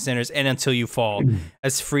Dead, Saints and Sinners, and Until You Fall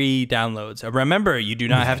as free downloads. Remember, you do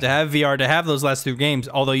not have to have VR to have those last 2 games.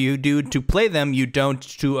 Although you do to play them, you don't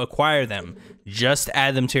to acquire them. Just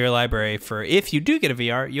add them to your library for if you do get a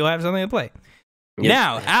VR, you'll have something to play. Yep.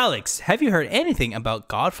 Now, Alex, have you heard anything about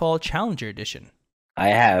Godfall Challenger Edition? I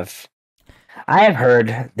have. I have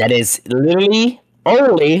heard that is literally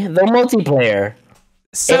only the multiplayer.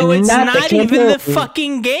 So it's not even the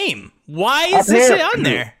fucking game. Why is this on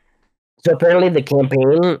there? So apparently the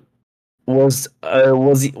campaign was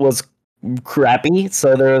crappy.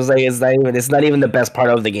 So there was like it's not even the best part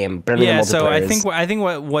of the game. Apparently yeah. So I think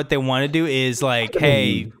what they want to do is like,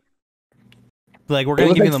 hey, like we're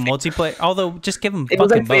gonna give you the multiplayer. Although just give them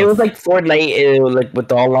fucking both. It was like Fortnite, like with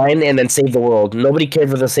the online, and then Save the World. Nobody cared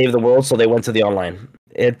for the Save the World, so they went to the online.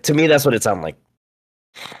 To me, that's what it sounded like.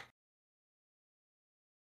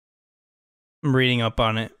 I'm reading up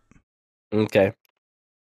on it. Okay.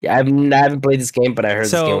 Yeah, I haven't played this game, but I heard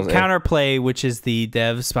this game was Counterplay, which is the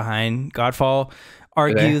devs behind Godfall,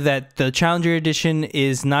 argue that the Challenger Edition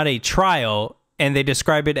is not a trial, and they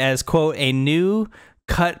describe it as, quote, a new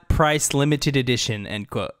cut price limited edition, end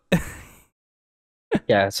quote.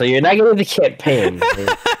 Yeah, so you're not getting the campaign.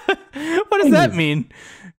 What does that mean?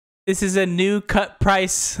 This is a new cut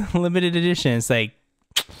price limited edition. It's like,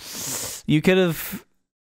 you could have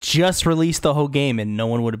just released the whole game and no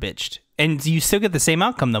one would have bitched. And you still get the same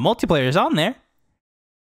outcome. The multiplayer is on there.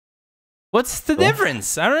 What's the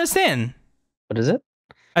difference? I don't understand. What is it?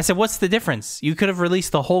 I said, what's the difference? You could have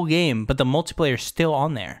released the whole game, but the multiplayer is still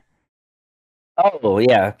on there. Oh,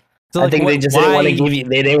 yeah. So I think they just didn't want to give you.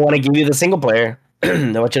 They didn't want to give you the single player.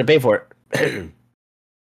 They want you to pay for it.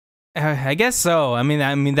 I guess so. I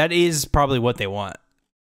mean that is probably what they want.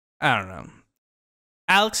 I don't know.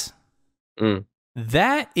 Alex,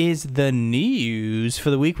 that is the news for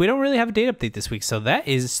the week. We don't really have a date update this week, so that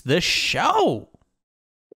is the show.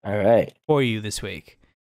 All right, for you this week.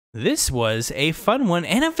 This was a fun one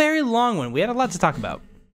and a very long one. We had a lot to talk about.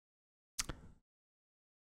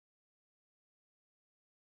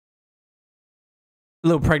 A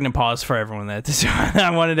little pregnant pause for everyone. I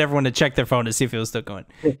wanted everyone to check their phone to see if it was still going.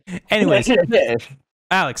 Anyways,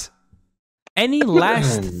 Alex, any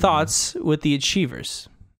last thoughts with the Achievers?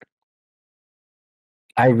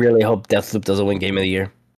 I really hope Deathloop doesn't win Game of the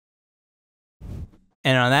Year.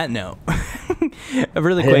 And on that note,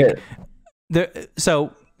 really quick,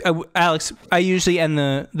 Alex, I usually end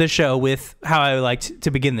the show with how I like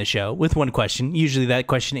to begin the show, with one question. Usually that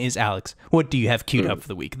question is, Alex, what do you have queued up for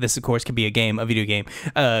the week? This, of course, could be a game, a video game,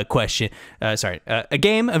 a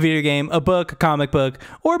game, a video game, a book, a comic book,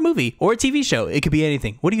 or a movie, or a TV show. It could be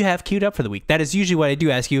anything. What do you have queued up for the week? That is usually what I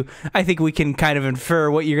do ask you. I think we can kind of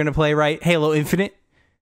infer what you're going to play, right? Halo Infinite?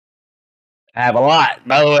 I have a lot,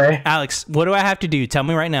 by the way. Alex, what do I have to do? Tell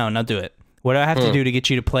me right now, and I'll do it. What do I have to do to get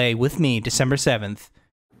you to play with me December 7th?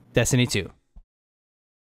 Destiny 2.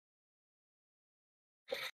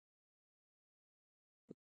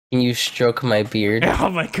 Can you stroke my beard? Oh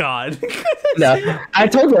my god. No, I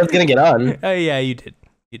told you I was going to get on. Oh yeah, you did.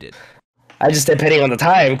 You did. I just depending on the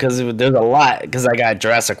time, because there's a lot, because I got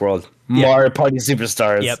Jurassic World, Mario Party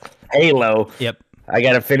Superstars, Halo. Yep. I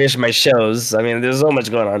got to finish my shows. I mean, there's so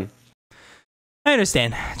much going on. I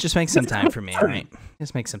understand. Just make some time for me, all right?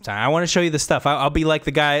 Just make some time. I want to show you the stuff. I'll be like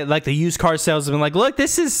the guy, like the used car salesman, like, look,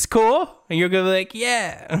 this is cool. And you're going to be like,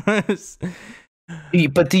 yeah.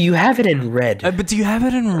 But do you have it in red?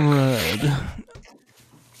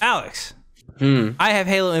 Alex, I have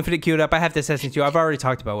Halo Infinite queued up. I have this Destiny 2. I've already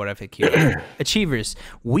talked about what I've hit queued up. Achievers,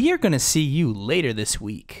 we are going to see you later this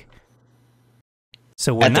week.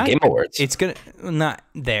 So we're at the Game Awards. It's not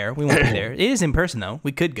there. We won't be there. It is in person though.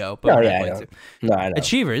 We could go, but I know.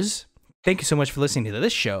 Achievers, thank you so much for listening to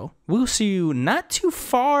this show. We'll see you not too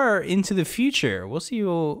far into the future. We'll see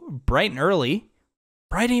you bright and early,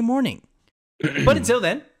 Friday morning. But until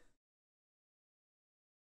then,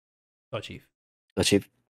 go Chief. Go Chief.